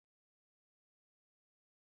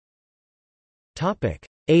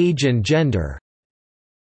 Age and gender.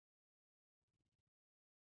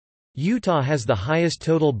 Utah has the highest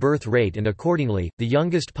total birth rate and accordingly, the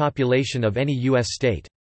youngest population of any U.S. state.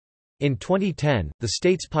 In 2010, the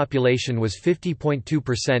state's population was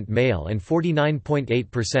 50.2% male and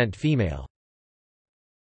 49.8% female.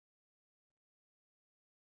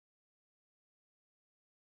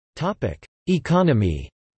 Economy.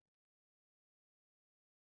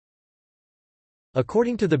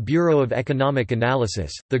 According to the Bureau of Economic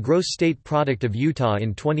Analysis, the gross state product of Utah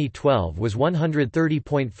in 2012 was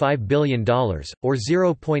 $130.5 billion, or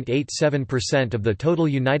 0.87% of the total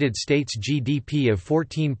United States GDP of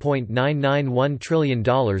 $14.991 trillion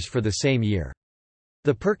for the same year.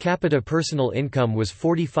 The per capita personal income was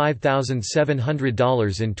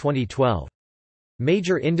 $45,700 in 2012.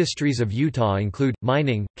 Major industries of Utah include,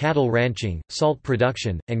 mining, cattle ranching, salt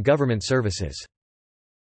production, and government services.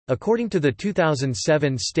 According to the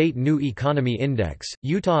 2007 State New Economy Index,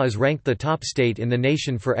 Utah is ranked the top state in the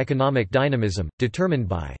nation for economic dynamism, determined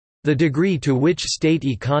by the degree to which state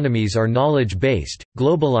economies are knowledge-based,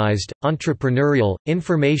 globalized, entrepreneurial,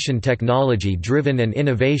 information technology-driven and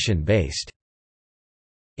innovation-based.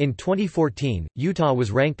 In 2014, Utah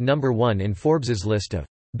was ranked number 1 in Forbes's list of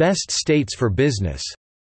best states for business.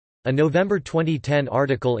 A November 2010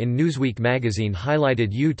 article in Newsweek magazine highlighted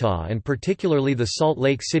Utah and particularly the Salt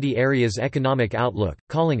Lake City area's economic outlook,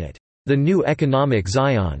 calling it the new economic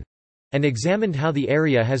Zion, and examined how the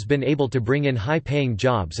area has been able to bring in high-paying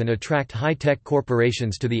jobs and attract high-tech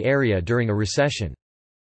corporations to the area during a recession.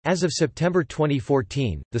 As of September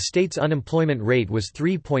 2014, the state's unemployment rate was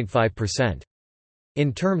 3.5%.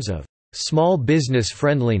 In terms of small business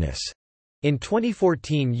friendliness, in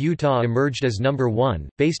 2014 Utah emerged as number 1,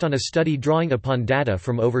 based on a study drawing upon data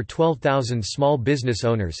from over 12,000 small business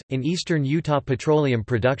owners. In eastern Utah, petroleum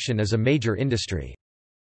production is a major industry.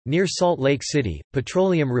 Near Salt Lake City,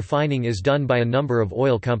 petroleum refining is done by a number of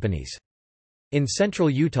oil companies. In central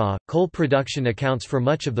Utah, coal production accounts for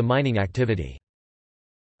much of the mining activity.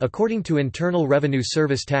 According to Internal Revenue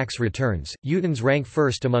Service tax returns, Utahns rank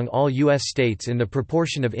first among all U.S. states in the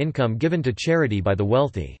proportion of income given to charity by the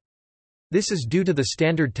wealthy. This is due to the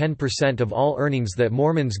standard 10% of all earnings that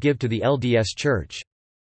Mormons give to the LDS Church.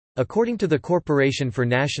 According to the Corporation for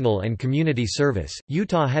National and Community Service,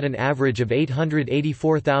 Utah had an average of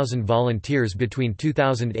 884,000 volunteers between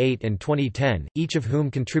 2008 and 2010, each of whom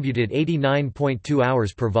contributed 89.2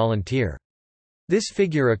 hours per volunteer. This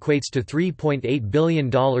figure equates to $3.8 billion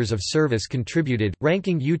of service contributed,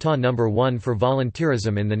 ranking Utah number 1 for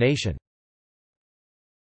volunteerism in the nation.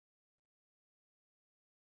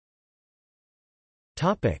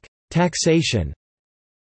 Taxation.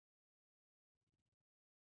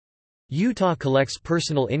 Utah collects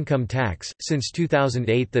personal income tax. Since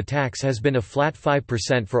 2008, the tax has been a flat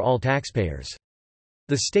 5% for all taxpayers.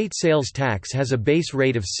 The state sales tax has a base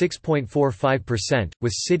rate of 6.45%,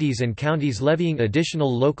 with cities and counties levying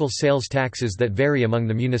additional local sales taxes that vary among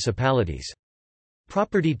the municipalities.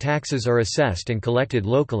 Property taxes are assessed and collected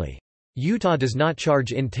locally. Utah does not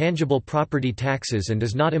charge intangible property taxes and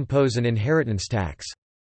does not impose an inheritance tax.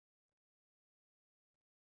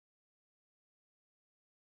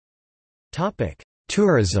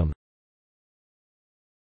 Tourism.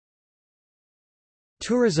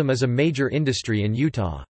 Tourism is a major industry in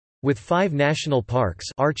Utah. With 5 national parks,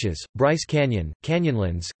 Arches, Bryce Canyon,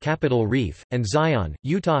 Canyonlands, Capitol Reef, and Zion,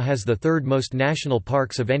 Utah has the 3rd most national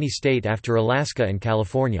parks of any state after Alaska and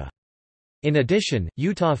California. In addition,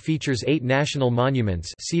 Utah features 8 national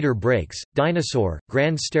monuments: Cedar Breaks, Dinosaur,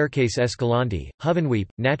 Grand Staircase Escalante, Hovenweep,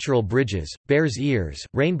 Natural Bridges, Bears Ears,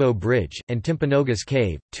 Rainbow Bridge, and Timpanogos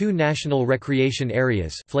Cave, 2 national recreation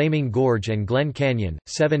areas: Flaming Gorge and Glen Canyon,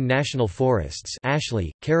 7 national forests: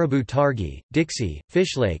 Ashley, Caribou Targhee, Dixie,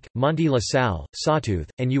 Fish Lake, Monte La Salle, Sawtooth,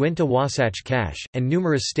 and Uinta Wasatch Cache, and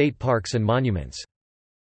numerous state parks and monuments.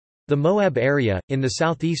 The Moab area, in the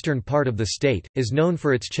southeastern part of the state, is known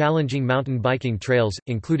for its challenging mountain biking trails,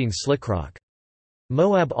 including Slickrock.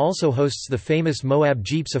 Moab also hosts the famous Moab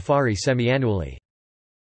Jeep Safari semi-annually.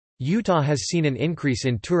 Utah has seen an increase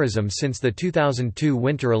in tourism since the 2002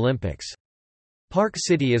 Winter Olympics. Park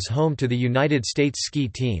City is home to the United States ski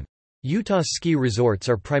team. Utah ski resorts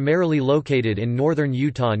are primarily located in northern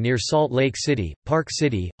Utah near Salt Lake City, Park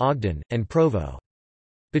City, Ogden, and Provo.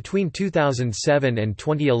 Between 2007 and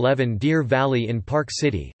 2011, Deer Valley in Park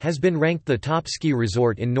City has been ranked the top ski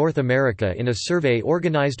resort in North America in a survey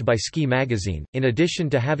organized by Ski Magazine. In addition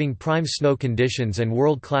to having prime snow conditions and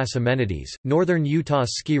world-class amenities, northern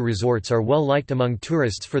Utah's ski resorts are well liked among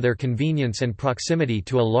tourists for their convenience and proximity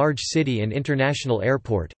to a large city and international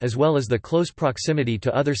airport, as well as the close proximity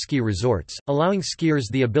to other ski resorts, allowing skiers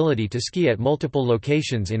the ability to ski at multiple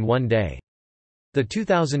locations in one day. The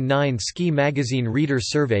 2009 Ski Magazine Reader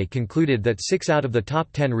Survey concluded that 6 out of the top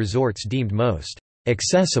 10 resorts deemed most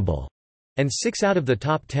accessible, and 6 out of the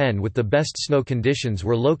top 10 with the best snow conditions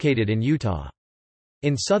were located in Utah.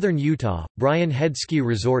 In southern Utah, Bryan Head Ski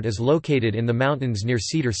Resort is located in the mountains near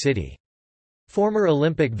Cedar City. Former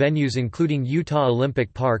Olympic venues including Utah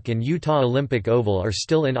Olympic Park and Utah Olympic Oval are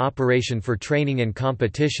still in operation for training and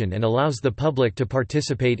competition and allows the public to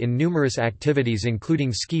participate in numerous activities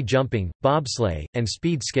including ski jumping, bobsleigh, and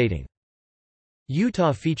speed skating.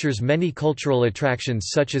 Utah features many cultural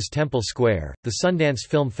attractions such as Temple Square, the Sundance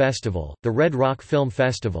Film Festival, the Red Rock Film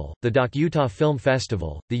Festival, the Doc Utah Film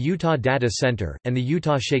Festival, the Utah Data Center, and the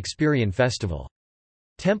Utah Shakespearean Festival.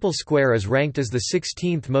 Temple Square is ranked as the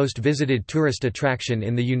 16th most visited tourist attraction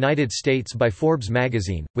in the United States by Forbes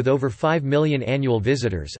magazine, with over 5 million annual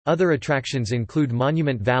visitors. Other attractions include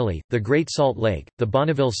Monument Valley, the Great Salt Lake, the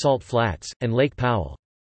Bonneville Salt Flats, and Lake Powell.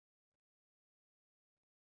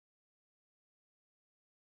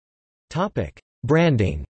 Topic: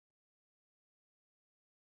 Branding.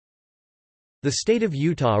 The state of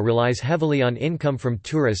Utah relies heavily on income from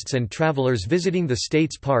tourists and travelers visiting the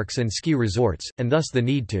state's parks and ski resorts, and thus the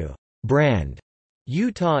need to brand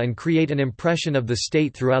Utah and create an impression of the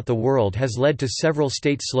state throughout the world has led to several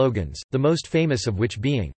state slogans, the most famous of which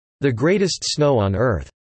being, "The greatest snow on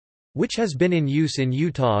earth," which has been in use in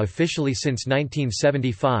Utah officially since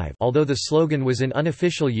 1975, although the slogan was in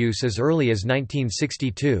unofficial use as early as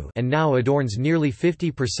 1962, and now adorns nearly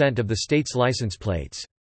 50% of the state's license plates.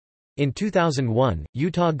 In 2001,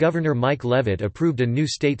 Utah Governor Mike Leavitt approved a new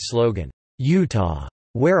state slogan, "Utah,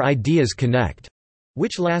 where ideas connect,"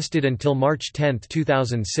 which lasted until March 10,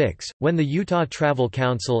 2006, when the Utah Travel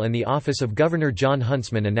Council and the Office of Governor John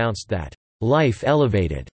Huntsman announced that, "Life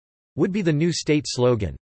Elevated" would be the new state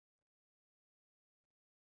slogan.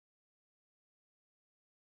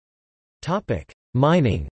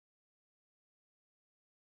 Mining.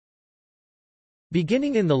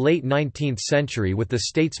 Beginning in the late 19th century with the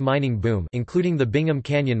state's mining boom, including the Bingham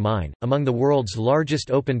Canyon Mine, among the world's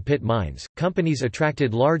largest open-pit mines, companies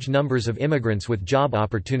attracted large numbers of immigrants with job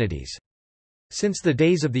opportunities. Since the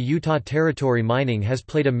days of the Utah Territory, mining has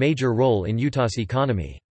played a major role in Utah's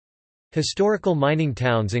economy. Historical mining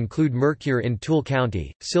towns include Mercure in Toole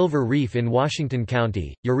County, Silver Reef in Washington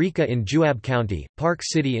County, Eureka in Juab County, Park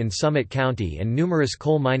City in Summit County, and numerous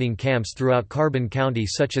coal mining camps throughout Carbon County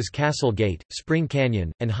such as Castle Gate, Spring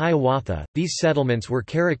Canyon, and Hiawatha. These settlements were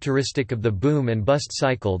characteristic of the boom and bust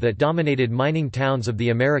cycle that dominated mining towns of the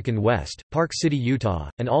American West. Park City, Utah,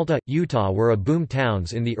 and Alta, Utah were a boom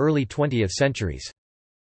towns in the early 20th centuries.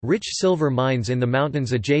 Rich silver mines in the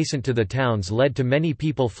mountains adjacent to the towns led to many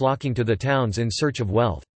people flocking to the towns in search of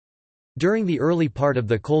wealth. During the early part of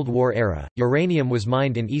the Cold War era, uranium was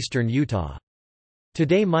mined in eastern Utah.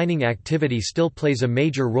 Today, mining activity still plays a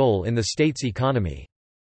major role in the state's economy.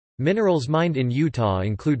 Minerals mined in Utah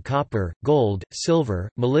include copper, gold, silver,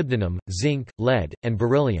 molybdenum, zinc, lead, and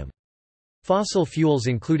beryllium. Fossil fuels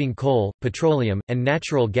including coal, petroleum, and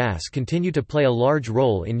natural gas continue to play a large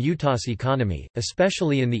role in Utah's economy,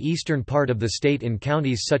 especially in the eastern part of the state in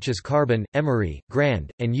counties such as Carbon, Emory,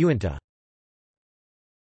 Grand, and Uinta.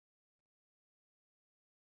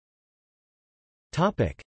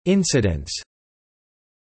 Incidents.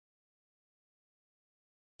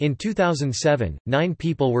 In 2007, 9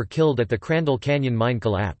 people were killed at the Crandall Canyon mine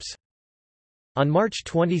collapse. On March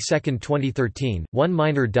 22, 2013, one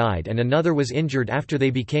miner died and another was injured after they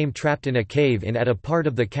became trapped in a cave-in at a part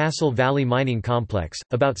of the Castle Valley mining complex,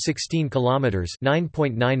 about 16 kilometers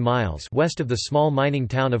 (9.9 miles) west of the small mining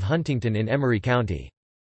town of Huntington in Emery County.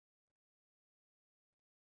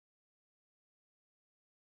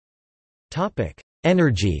 Topic: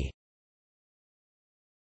 Energy.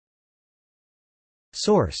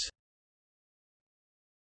 Source.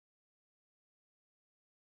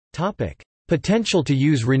 Topic: Potential to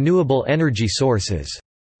use renewable energy sources.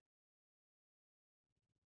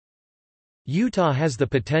 Utah has the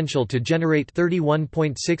potential to generate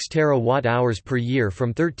 31.6 terawatt-hours per year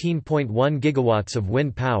from 13.1 gigawatts of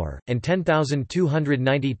wind power, and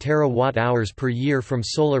 10,290 terawatt-hours per year from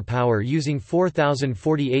solar power using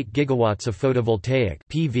 4,048 gigawatts of photovoltaic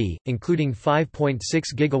 (PV), including 5.6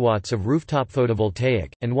 gigawatts of rooftop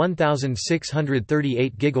photovoltaic, and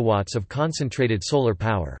 1,638 gigawatts of concentrated solar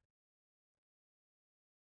power.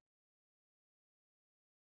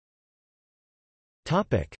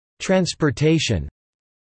 Transportation.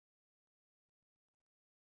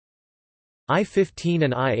 I-15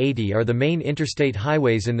 and I-80 are the main interstate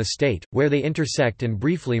highways in the state, where they intersect and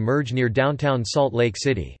briefly merge near downtown Salt Lake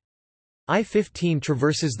City. I-15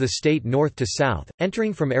 traverses the state north to south,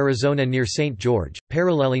 entering from Arizona near St. George,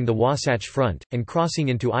 paralleling the Wasatch Front, and crossing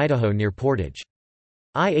into Idaho near Portage.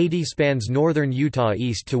 I-80 spans northern Utah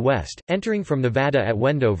east to west, entering from Nevada at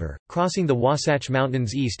Wendover, crossing the Wasatch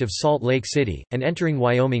Mountains east of Salt Lake City, and entering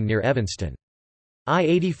Wyoming near Evanston.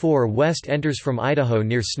 I-84 west enters from Idaho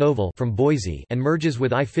near Snowville from Boise and merges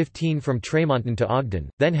with I-15 from Tremonton to Ogden,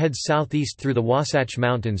 then heads southeast through the Wasatch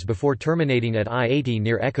Mountains before terminating at I-80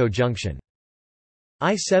 near Echo Junction.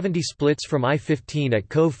 I-70 splits from I-15 at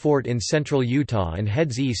Cove Fort in central Utah and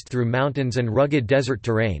heads east through mountains and rugged desert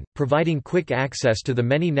terrain, providing quick access to the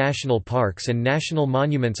many national parks and national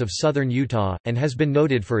monuments of southern Utah, and has been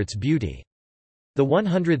noted for its beauty. The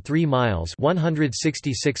 103 miles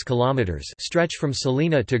 (166 kilometers) stretch from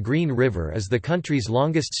Salina to Green River is the country's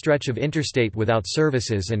longest stretch of interstate without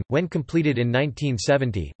services and, when completed in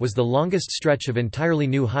 1970, was the longest stretch of entirely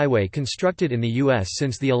new highway constructed in the U.S.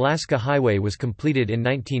 since the Alaska Highway was completed in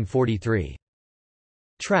 1943.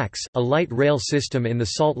 TRAX, a light rail system in the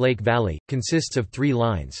Salt Lake Valley, consists of 3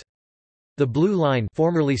 lines. The Blue Line,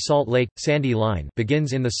 formerly Salt Lake – Sandy Line,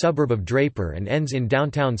 begins in the suburb of Draper and ends in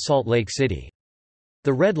downtown Salt Lake City.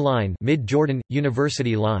 The Red Line, Mid-Jordan,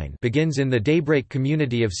 University Line, begins in the Daybreak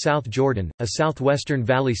community of South Jordan, a southwestern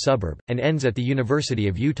valley suburb, and ends at the University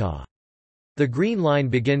of Utah. The Green Line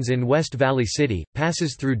begins in West Valley City,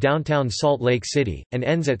 passes through downtown Salt Lake City, and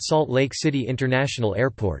ends at Salt Lake City International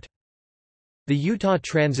Airport. The Utah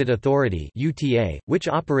Transit Authority (UTA), which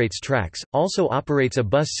operates TRAX, also operates a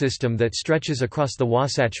bus system that stretches across the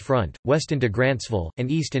Wasatch Front, west into Grantsville, and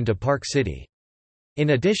east into Park City.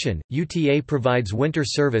 In addition, UTA provides winter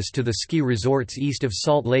service to the ski resorts east of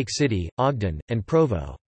Salt Lake City, Ogden, and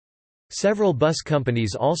Provo. Several bus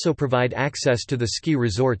companies also provide access to the ski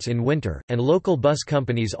resorts in winter, and local bus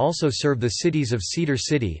companies also serve the cities of Cedar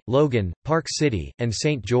City, Logan, Park City, and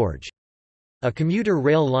St. George. A commuter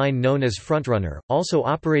rail line known as Frontrunner, also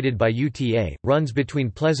operated by UTA, runs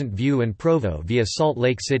between Pleasant View and Provo via Salt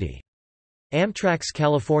Lake City. Amtrak's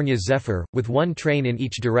California Zephyr, with 1 train in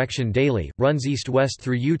each direction daily, runs east-west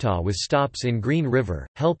through Utah with stops in Green River,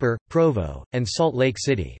 Helper, Provo, and Salt Lake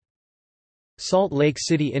City. Salt Lake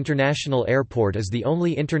City International Airport is the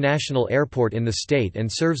only international airport in the state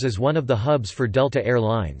and serves as one of the hubs for Delta Air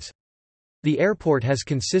Lines. The airport has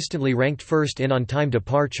consistently ranked first in on-time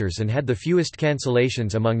departures and had the fewest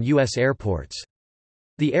cancellations among U.S. airports.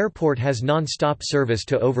 The airport has non-stop service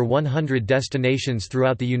to over 100 destinations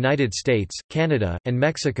throughout the United States, Canada, and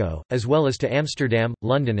Mexico, as well as to Amsterdam,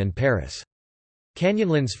 London and Paris.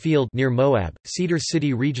 Canyonlands Field near Moab, Cedar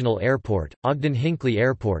City Regional Airport, Ogden-Hinckley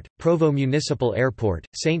Airport, Provo Municipal Airport,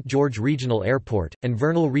 St. George Regional Airport, and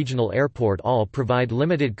Vernal Regional Airport all provide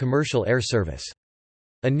limited commercial air service.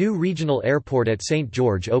 A new regional airport at St.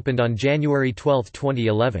 George opened on January 12,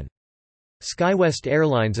 2011. SkyWest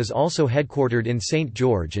Airlines is also headquartered in St.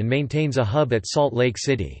 George and maintains a hub at Salt Lake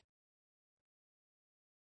City.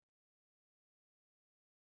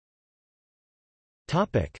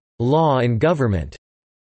 Law and government.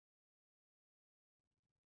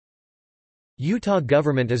 Utah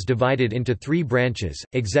government is divided into 3 branches: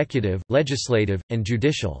 executive, legislative, and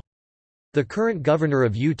judicial. The current governor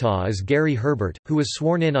of Utah is Gary Herbert, who was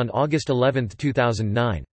sworn in on August 11,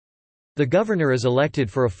 2009. The governor is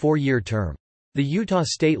elected for a 4-year term. The Utah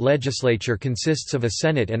state legislature consists of a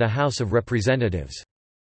Senate and a House of Representatives.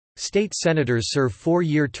 State senators serve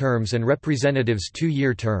 4-year terms and representatives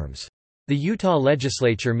 2-year terms. The Utah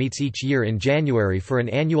legislature meets each year in January for an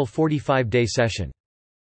annual 45-day session.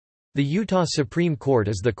 The Utah Supreme Court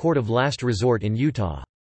is the court of last resort in Utah.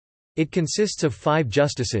 It consists of 5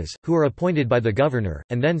 justices, who are appointed by the governor,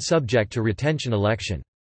 and then subject to retention election.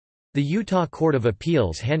 The Utah Court of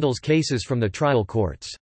Appeals handles cases from the trial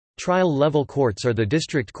courts. Trial-level courts are the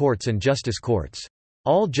district courts and justice courts.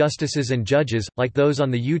 All justices and judges, like those on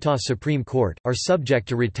the Utah Supreme Court, are subject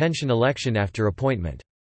to retention election after appointment.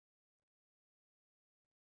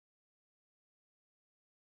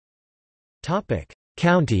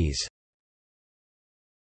 Counties.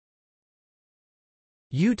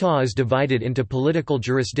 Utah is divided into political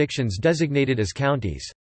jurisdictions designated as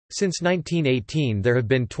counties. Since 1918 there have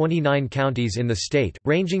been 29 counties in the state,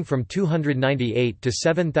 ranging from 298 to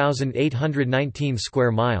 7,819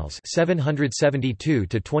 square miles 772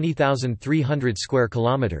 to 20,300 square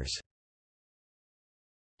kilometers.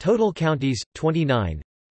 Total counties, 29.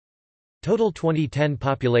 Total 2010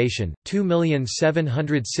 population,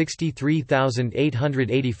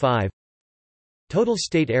 2,763,885. Total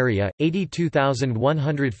state area,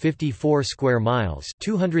 82,154 square miles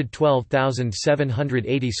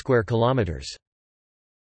 212,780 square kilometers.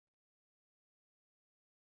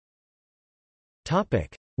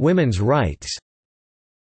 Women's rights.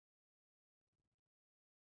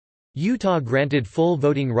 Utah granted full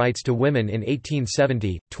voting rights to women in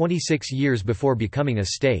 1870, 26 years before becoming a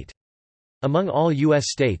state. Among all U.S.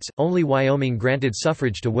 states, only Wyoming granted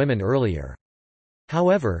suffrage to women earlier.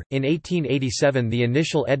 However, in 1887 the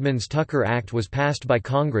initial Edmunds-Tucker Act was passed by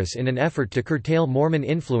Congress in an effort to curtail Mormon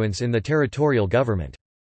influence in the territorial government.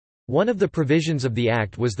 One of the provisions of the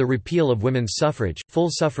act was the repeal of women's suffrage. Full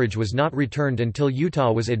suffrage was not returned until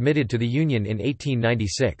Utah was admitted to the Union in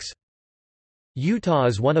 1896. Utah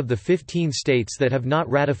is one of the 15 states that have not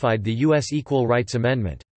ratified the U.S. Equal Rights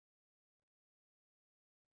Amendment.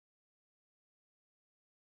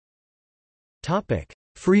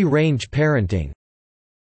 Free-range parenting.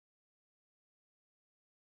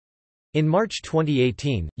 In March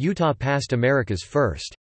 2018, Utah passed America's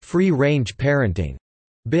first free-range parenting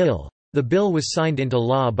bill. The bill was signed into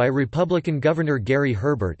law by Republican Governor Gary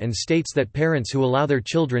Herbert and states that parents who allow their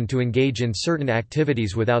children to engage in certain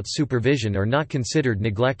activities without supervision are not considered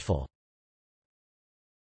neglectful.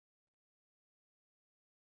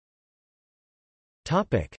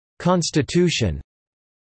 Constitution.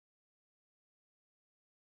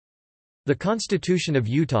 The Constitution of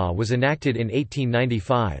Utah was enacted in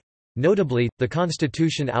 1895. Notably, the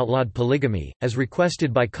Constitution outlawed polygamy, as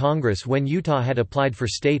requested by Congress when Utah had applied for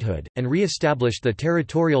statehood, and re-established the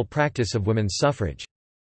territorial practice of women's suffrage.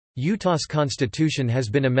 Utah's constitution has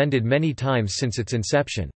been amended many times since its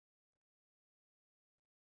inception.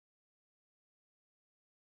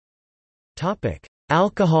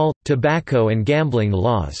 Alcohol, tobacco and gambling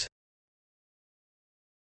laws.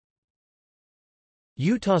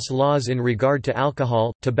 Utah's laws in regard to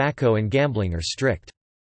alcohol, tobacco and gambling are strict.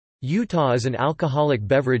 Utah is an alcoholic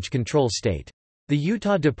beverage control state. The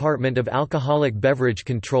Utah Department of Alcoholic Beverage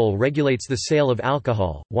Control regulates the sale of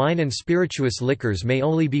alcohol. Wine and spirituous liquors may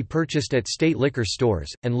only be purchased at state liquor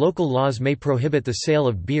stores, and local laws may prohibit the sale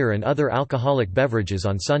of beer and other alcoholic beverages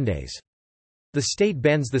on Sundays. The state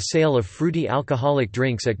bans the sale of fruity alcoholic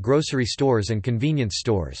drinks at grocery stores and convenience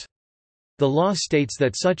stores. The law states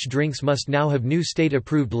that such drinks must now have new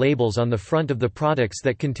state-approved labels on the front of the products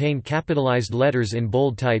that contain capitalized letters in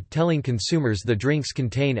bold type telling consumers the drinks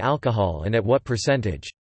contain alcohol and at what percentage.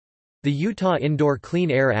 The Utah Indoor Clean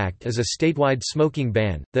Air Act is a statewide smoking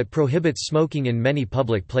ban, that prohibits smoking in many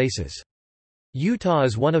public places. Utah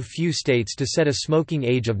is one of few states to set a smoking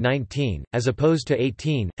age of 19, as opposed to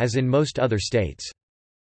 18, as in most other states.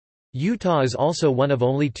 Utah is also one of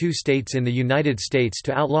only 2 states in the United States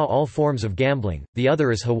to outlaw all forms of gambling, the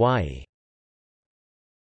other is Hawaii.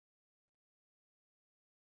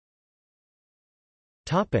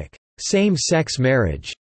 Same-sex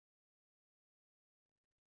marriage.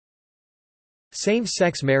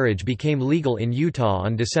 Same-sex marriage became legal in Utah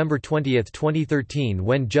on December 20, 2013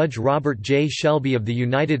 when Judge Robert J. Shelby of the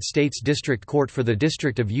United States District Court for the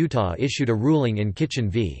District of Utah issued a ruling in Kitchen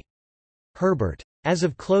v. Herbert. As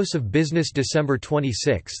of close of business December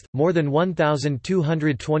 26, more than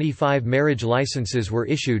 1,225 marriage licenses were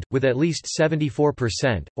issued, with at least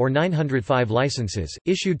 74%, or 905 licenses,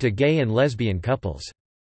 issued to gay and lesbian couples.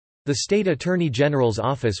 The state attorney general's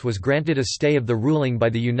office was granted a stay of the ruling by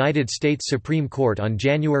the United States Supreme Court on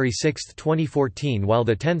January 6, 2014 while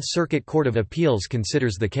the 10th Circuit Court of Appeals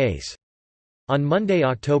considers the case. On Monday,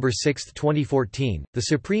 October 6, 2014, the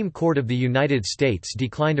Supreme Court of the United States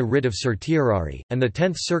declined a writ of certiorari, and the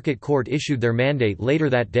 10th Circuit Court issued their mandate later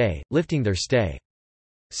that day, lifting their stay.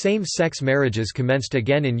 Same-sex marriages commenced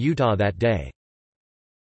again in Utah that day.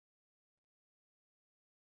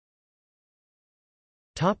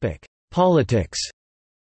 Politics.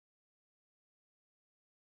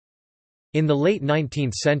 In the late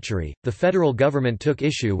 19th century, the federal government took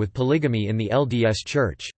issue with polygamy in the LDS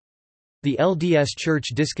Church. The LDS Church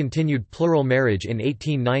discontinued plural marriage in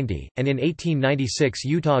 1890, and in 1896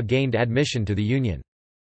 Utah gained admission to the Union.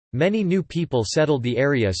 Many new people settled the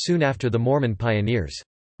area soon after the Mormon pioneers.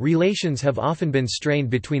 Relations have often been strained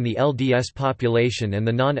between the LDS population and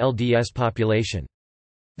the non-LDS population.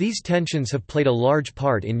 These tensions have played a large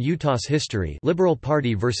part in Utah's history. Liberal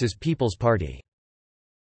Party versus People's Party.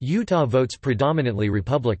 Utah votes predominantly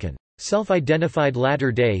Republican. Self-identified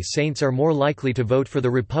Latter-day Saints are more likely to vote for the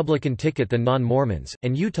Republican ticket than non-Mormons,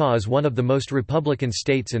 and Utah is one of the most Republican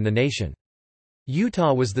states in the nation.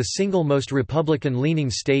 Utah was the single most Republican-leaning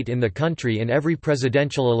state in the country in every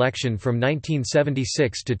presidential election from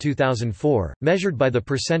 1976 to 2004, measured by the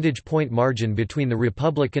percentage point margin between the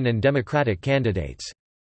Republican and Democratic candidates.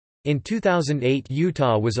 In 2008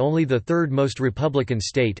 Utah was only the third most Republican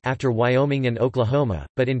state after Wyoming and Oklahoma,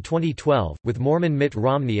 but in 2012, with Mormon Mitt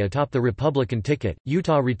Romney atop the Republican ticket,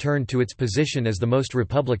 Utah returned to its position as the most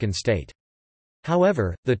Republican state.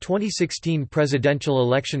 However, the 2016 presidential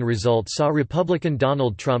election result saw Republican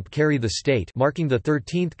Donald Trump carry the state, marking the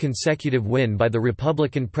 13th consecutive win by the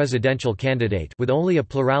Republican presidential candidate with only a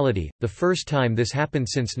plurality, the first time this happened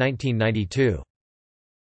since 1992.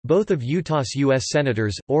 Both of Utah's U.S.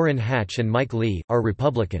 Senators, Orrin Hatch and Mike Lee, are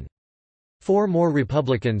Republican. Four more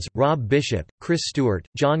Republicans, Rob Bishop, Chris Stewart,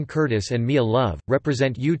 John Curtis and Mia Love,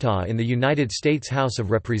 represent Utah in the United States House of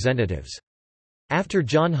Representatives. After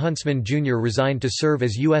John Huntsman Jr. resigned to serve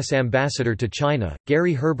as U.S. ambassador to China,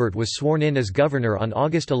 Gary Herbert was sworn in as governor on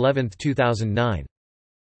August 11, 2009.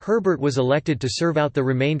 Herbert was elected to serve out the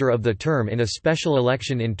remainder of the term in a special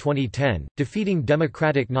election in 2010, defeating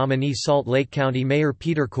Democratic nominee Salt Lake County Mayor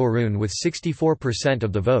Peter Corroon with 64%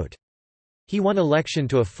 of the vote. He won election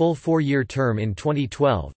to a full four-year term in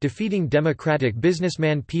 2012, defeating Democratic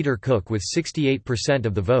businessman Peter Cook with 68%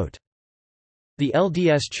 of the vote. The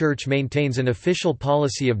LDS Church maintains an official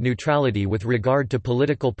policy of neutrality with regard to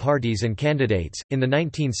political parties and candidates. In the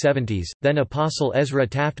 1970s, then Apostle Ezra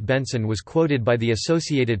Taft Benson was quoted by the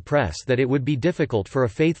Associated Press that it would be difficult for a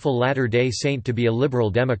faithful Latter-day Saint to be a liberal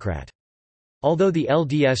Democrat. Although the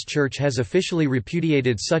LDS Church has officially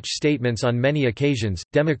repudiated such statements on many occasions,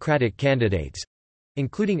 Democratic candidates,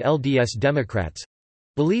 including LDS Democrats,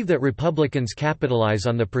 believe that Republicans capitalize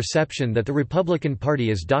on the perception that the Republican Party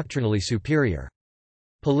is doctrinally superior.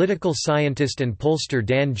 Political scientist and pollster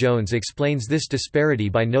Dan Jones explains this disparity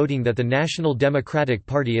by noting that the National Democratic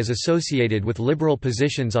Party is associated with liberal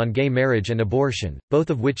positions on gay marriage and abortion, both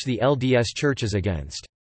of which the LDS Church is against.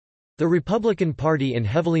 The Republican Party in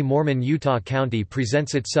heavily Mormon Utah County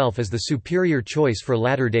presents itself as the superior choice for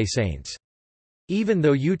Latter-day Saints. Even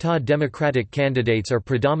though Utah Democratic candidates are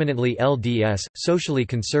predominantly LDS, socially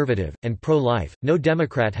conservative, and pro-life, no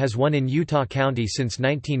Democrat has won in Utah County since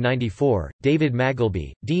 1994. David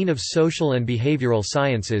Magleby, Dean of Social and Behavioral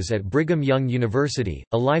Sciences at Brigham Young University,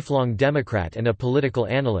 a lifelong Democrat and a political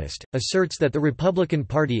analyst, asserts that the Republican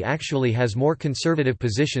Party actually has more conservative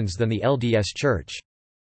positions than the LDS Church.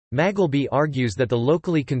 Magleby argues that the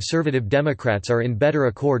locally conservative Democrats are in better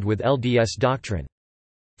accord with LDS doctrine.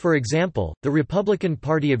 For example, the Republican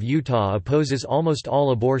Party of Utah opposes almost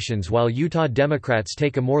all abortions while Utah Democrats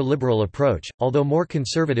take a more liberal approach, although more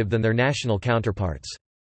conservative than their national counterparts.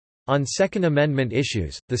 On Second Amendment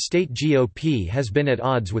issues, the state GOP has been at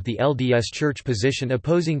odds with the LDS Church position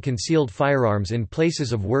opposing concealed firearms in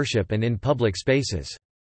places of worship and in public spaces.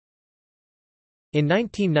 In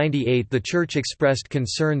 1998 the Church expressed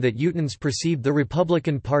concern that Utahns perceived the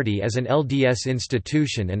Republican Party as an LDS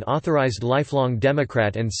institution and authorized lifelong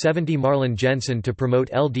Democrat and 70 Marlin Jensen to promote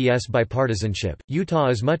LDS bipartisanship. Utah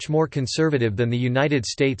is much more conservative than the United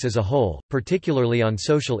States as a whole, particularly on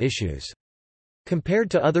social issues.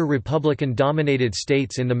 Compared to other Republican-dominated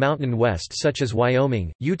states in the Mountain West such as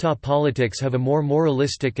Wyoming, Utah politics have a more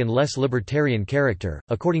moralistic and less libertarian character,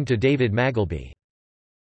 according to David Magleby.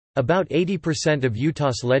 About 80% of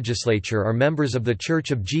Utah's legislature are members of The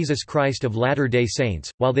Church of Jesus Christ of Latter-day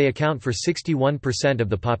Saints, while they account for 61% of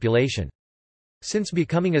the population. Since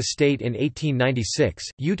becoming a state in 1896,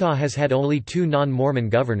 Utah has had only two non-Mormon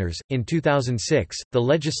governors. In 2006, the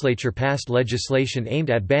legislature passed legislation aimed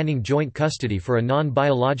at banning joint custody for a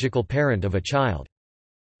non-biological parent of a child.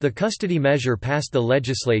 The custody measure passed the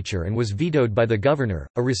legislature and was vetoed by the governor,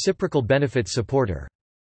 a reciprocal benefits supporter.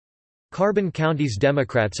 Carbon County's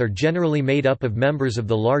Democrats are generally made up of members of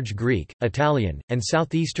the large Greek, Italian, and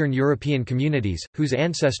southeastern European communities, whose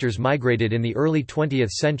ancestors migrated in the early 20th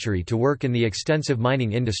century to work in the extensive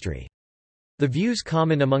mining industry. The views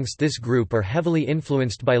common amongst this group are heavily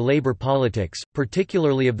influenced by labor politics,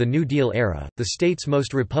 particularly of the New Deal era. The state's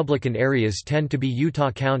most Republican areas tend to be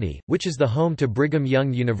Utah County, which is the home to Brigham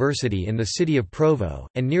Young University in the city of Provo,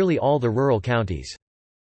 and nearly all the rural counties.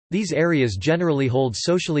 These areas generally hold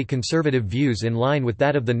socially conservative views in line with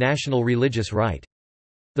that of the national religious right.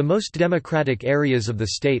 The most Democratic areas of the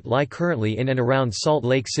state lie currently in and around Salt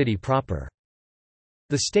Lake City proper.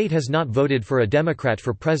 The state has not voted for a Democrat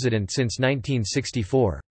for president since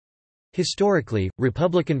 1964. Historically,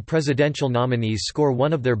 Republican presidential nominees score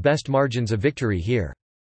one of their best margins of victory here.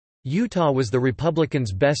 Utah was the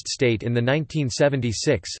Republicans' best state in the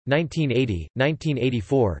 1976, 1980,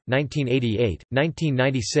 1984, 1988,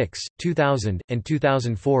 1996, 2000, and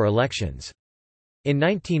 2004 elections. In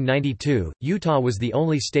 1992, Utah was the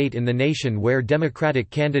only state in the nation where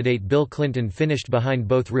Democratic candidate Bill Clinton finished behind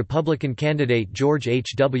both Republican candidate George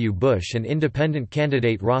H. W. Bush and independent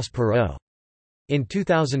candidate Ross Perot. In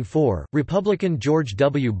 2004, Republican George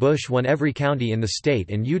W. Bush won every county in the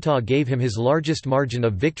state, and Utah gave him his largest margin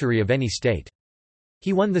of victory of any state.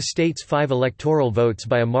 He won the state's 5 electoral votes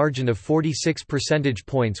by a margin of 46 percentage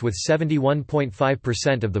points with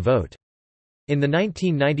 71.5% of the vote. In the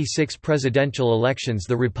 1996 presidential elections,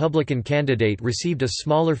 the Republican candidate received a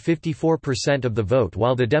smaller 54% of the vote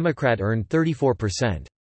while the Democrat earned 34%.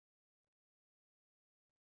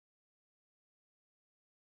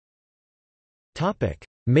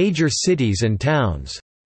 Major cities and towns.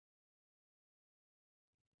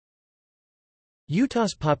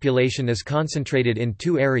 Utah's population is concentrated in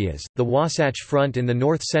 2 areas, the Wasatch Front in the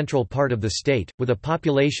north-central part of the state, with a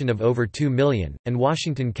population of over 2 million, and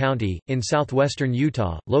Washington County, in southwestern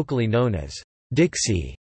Utah, locally known as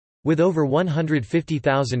Dixie, with over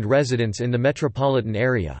 150,000 residents in the metropolitan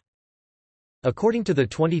area. According to the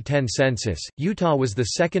 2010 census, Utah was the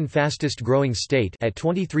second fastest growing state at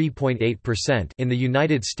 23.8% in the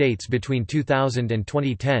United States between 2000 and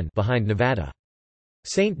 2010, behind Nevada.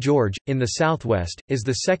 St. George, in the southwest, is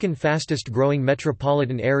the second fastest growing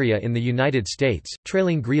metropolitan area in the United States,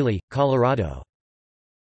 trailing Greeley, Colorado.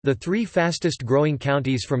 The 3 fastest growing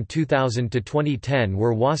counties from 2000 to 2010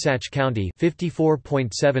 were Wasatch County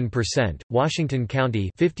 54.7%, Washington County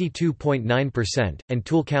 52.9%, and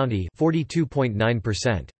Toole County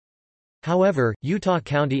 42.9%. However, Utah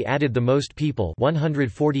County added the most people,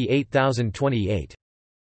 148,028.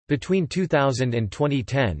 Between 2000 and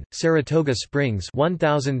 2010, Saratoga Springs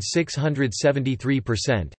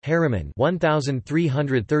 1,673%, Harriman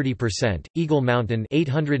 1,330%, Eagle Mountain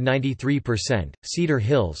 893%, Cedar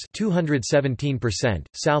Hills 217%,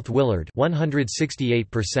 South Willard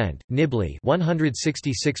 168%, Nibley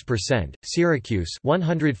 166%, Syracuse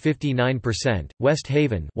 159%, West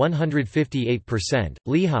Haven 158%,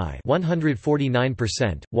 Lehigh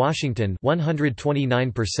 149%, Washington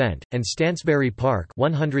 129%, and Stansbury Park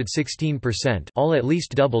 116%, all at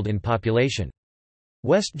least doubled in population.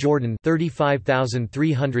 West Jordan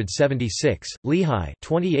 35,376, Lehigh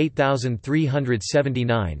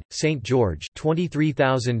 28,379, St. George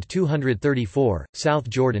 23,234, South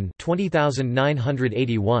Jordan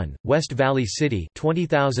 20,981, West Valley City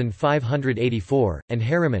 20,584, and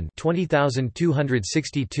Harriman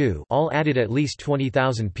 20,262, all added at least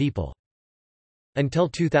 20,000 people. Until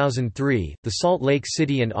 2003, the Salt Lake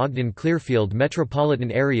City and Ogden-Clearfield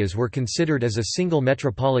metropolitan areas were considered as a single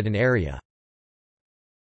metropolitan area.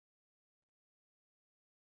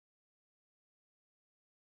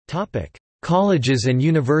 Colleges and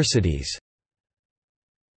universities.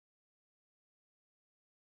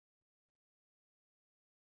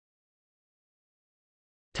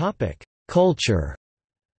 Culture.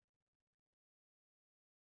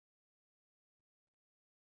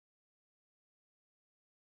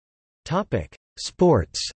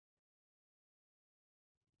 Sports.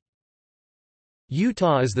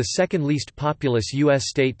 Utah is the second least populous U.S.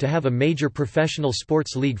 state to have a major professional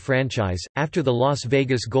sports league franchise, after the Las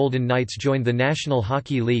Vegas Golden Knights joined the National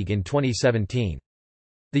Hockey League in 2017.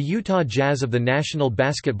 The Utah Jazz of the National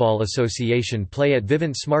Basketball Association play at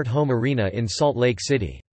Vivint Smart Home Arena in Salt Lake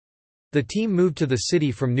City. The team moved to the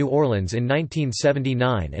city from New Orleans in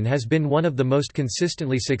 1979 and has been one of the most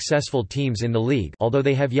consistently successful teams in the league, although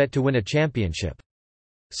they have yet to win a championship.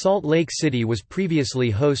 Salt Lake City was previously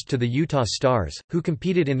host to the Utah Stars, who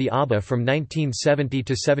competed in the ABA from 1970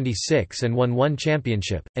 to 76 and won 1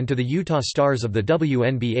 championship, and to the Utah Stars of the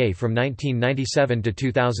WNBA from 1997 to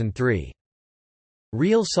 2003.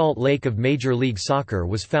 Real Salt Lake of Major League Soccer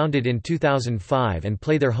was founded in 2005 and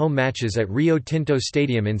play their home matches at Rio Tinto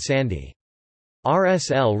Stadium in Sandy.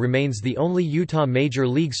 RSL remains the only Utah Major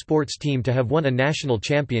League sports team to have won a national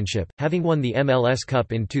championship, having won the MLS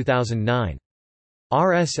Cup in 2009.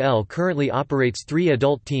 RSL currently operates 3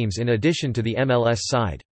 adult teams in addition to the MLS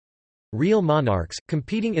side. Real Monarchs,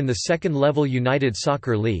 competing in the second-level United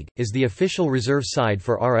Soccer League, is the official reserve side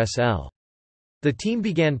for RSL. The team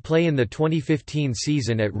began play in the 2015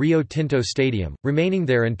 season at Rio Tinto Stadium, remaining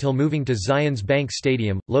there until moving to Zions Bank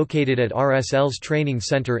Stadium, located at RSL's training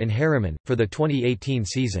center in Harriman, for the 2018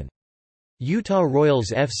 season. Utah Royals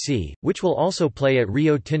FC, which will also play at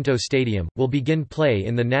Rio Tinto Stadium, will begin play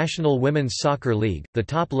in the National Women's Soccer League, the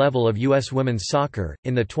top level of U.S. women's soccer,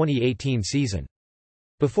 in the 2018 season.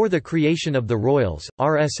 Before the creation of the Royals,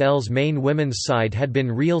 RSL's main women's side had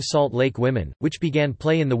been Real Salt Lake Women, which began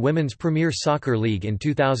play in the Women's Premier Soccer League in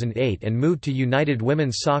 2008 and moved to United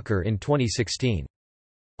Women's Soccer in 2016.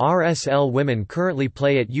 RSL women currently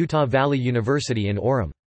play at Utah Valley University in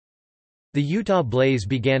Orem. The Utah Blaze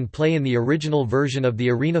began play in the original version of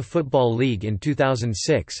the Arena Football League in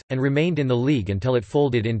 2006, and remained in the league until it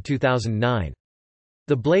folded in 2009.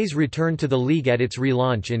 The Blaze returned to the league at its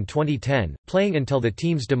relaunch in 2010, playing until the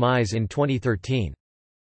team's demise in 2013.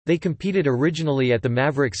 They competed originally at the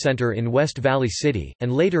Maverick Center in West Valley City,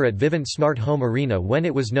 and later at Vivint Smart Home Arena when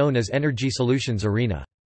it was known as Energy Solutions Arena.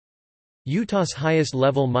 Utah's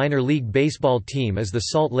highest-level minor league baseball team is the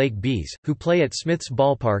Salt Lake Bees, who play at Smith's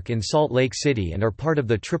Ballpark in Salt Lake City and are part of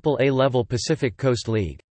the AAA-level Pacific Coast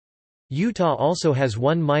League. Utah also has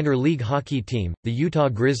one minor league hockey team, the Utah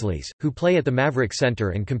Grizzlies, who play at the Maverick Center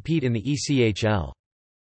and compete in the ECHL.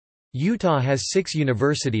 Utah has 6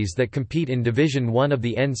 universities that compete in Division I of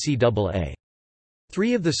the NCAA.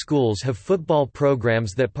 3 of the schools have football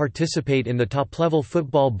programs that participate in the top-level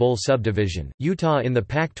Football Bowl subdivision, Utah in the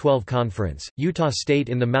Pac-12 Conference, Utah State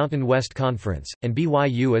in the Mountain West Conference, and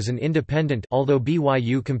BYU is an independent, although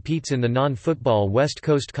BYU competes in the non-football West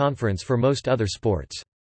Coast Conference for most other sports.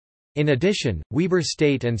 In addition, Weber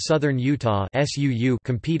State and Southern Utah (SUU)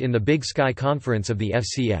 compete in the Big Sky Conference of the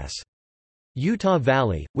FCS. Utah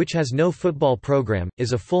Valley, which has no football program,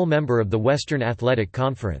 is a full member of the Western Athletic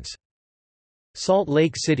Conference. Salt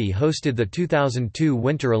Lake City hosted the 2002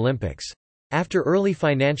 Winter Olympics. After early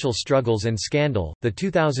financial struggles and scandal, the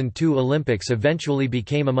 2002 Olympics eventually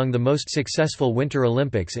became among the most successful Winter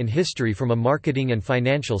Olympics in history from a marketing and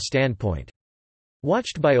financial standpoint.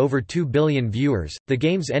 Watched by over 2 billion viewers, the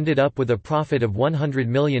Games ended up with a profit of $100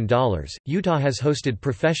 million. Utah has hosted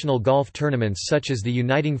professional golf tournaments such as the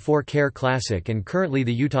Uniting 4Care Classic and currently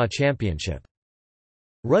the Utah Championship.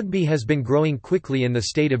 Rugby has been growing quickly in the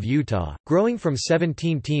state of Utah, growing from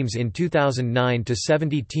 17 teams in 2009 to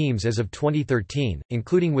 70 teams as of 2013,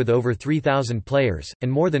 including with over 3,000 players,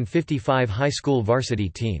 and more than 55 high school varsity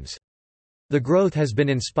teams. The growth has been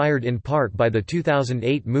inspired in part by the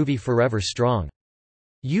 2008 movie Forever Strong.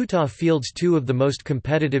 Utah fields 2 of the most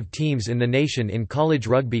competitive teams in the nation in college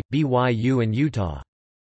rugby, BYU and Utah.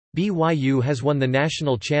 BYU has won the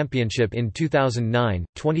national championship in 2009,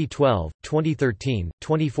 2012, 2013,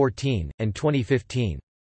 2014, and 2015.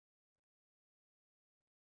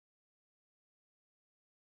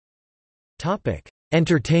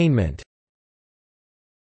 Entertainment.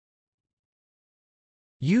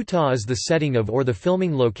 Utah is the setting of or the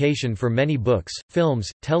filming location for many books, films,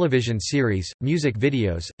 television series, music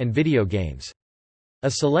videos, and video games.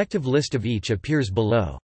 A selective list of each appears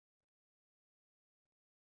below.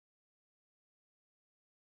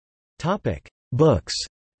 Books.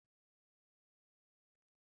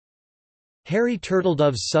 Harry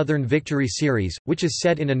Turtledove's Southern Victory series, which is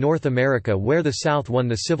set in a North America where the South won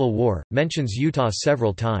the Civil War, mentions Utah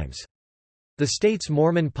several times. The state's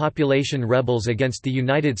Mormon population rebels against the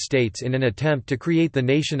United States in an attempt to create the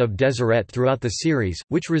nation of Deseret throughout the series,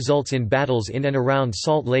 which results in battles in and around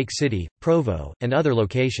Salt Lake City, Provo, and other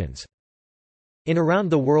locations. In Around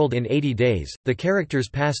the World in 80 Days, the characters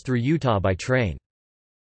pass through Utah by train.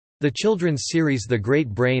 The children's series The Great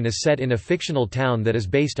Brain is set in a fictional town that is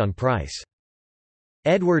based on Price.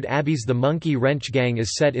 Edward Abbey's The Monkey Wrench Gang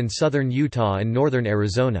is set in southern Utah and northern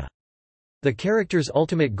Arizona. The character's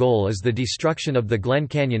ultimate goal is the destruction of the Glen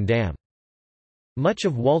Canyon Dam. Much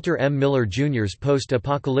of Walter M. Miller Jr.'s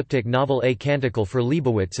post-apocalyptic novel A Canticle for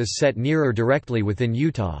Leibowitz is set near or directly within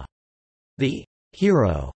Utah. The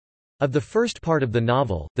hero of the first part of the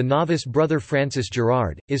novel, the novice brother Francis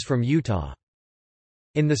Gerard, is from Utah.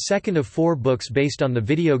 In the second of 4 books based on the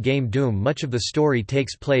video game Doom, much of the story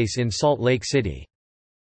takes place in Salt Lake City.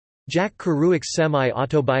 Jack Kerouac's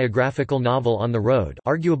semi-autobiographical novel On the Road,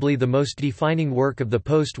 arguably the most defining work of the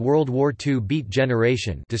post-World War II Beat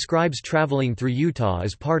generation, describes traveling through Utah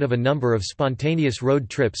as part of a number of spontaneous road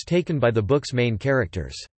trips taken by the book's main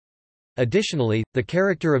characters. Additionally, the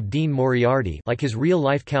character of Dean Moriarty, like his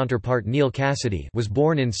real-life counterpart Neal Cassady, was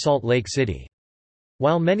born in Salt Lake City.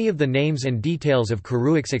 While many of the names and details of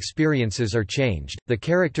Kerouac's experiences are changed, the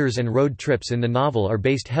characters and road trips in the novel are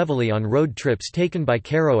based heavily on road trips taken by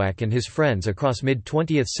Kerouac and his friends across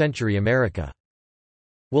mid-20th century America.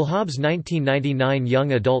 Will Hobbs' 1999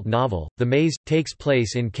 young adult novel, The Maze, takes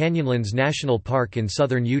place in Canyonlands National Park in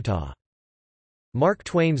southern Utah. Mark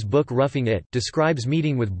Twain's book Roughing It describes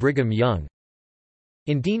meeting with Brigham Young.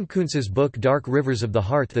 In Dean Koontz's book Dark Rivers of the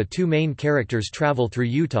Heart, the two main characters travel through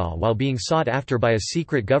Utah while being sought after by a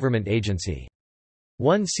secret government agency.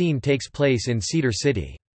 One scene takes place in Cedar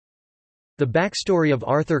City. The backstory of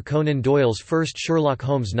Arthur Conan Doyle's first Sherlock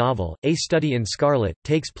Holmes novel, A Study in Scarlet,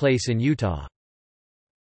 takes place in Utah.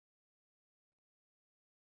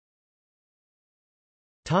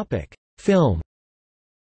 Film.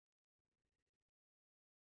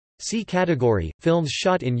 See category, films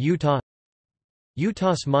shot in Utah.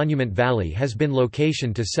 Utah's Monument Valley has been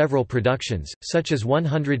location to several productions, such as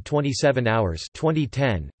 127 Hours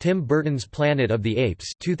 2010, Tim Burton's Planet of the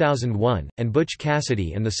Apes 2001, and Butch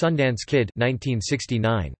Cassidy and the Sundance Kid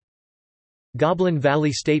 1969. Goblin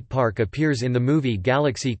Valley State Park appears in the movie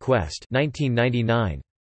Galaxy Quest 1999.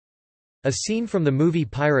 A scene from the movie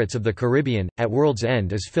Pirates of the Caribbean, at World's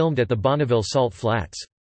End is filmed at the Bonneville Salt Flats.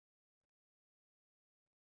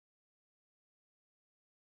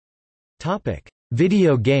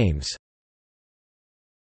 Video games.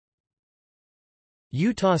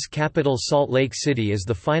 Utah's capital Salt Lake City is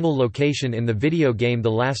the final location in the video game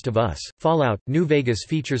The Last of Us. Fallout: New Vegas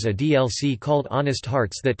features a DLC called Honest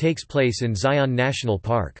Hearts that takes place in Zion National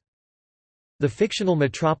Park. The fictional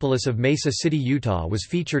metropolis of Mesa City, Utah was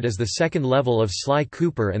featured as the second level of Sly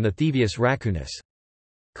Cooper and the Thievius Raccoonus.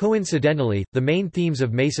 Coincidentally, the main themes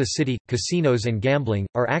of Mesa City, casinos and gambling,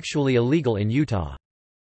 are actually illegal in Utah.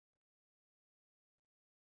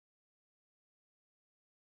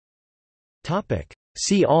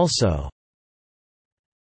 See also: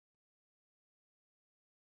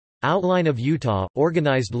 Outline of Utah –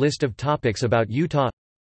 organized list of topics about Utah.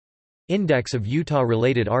 Index of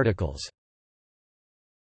Utah-related articles.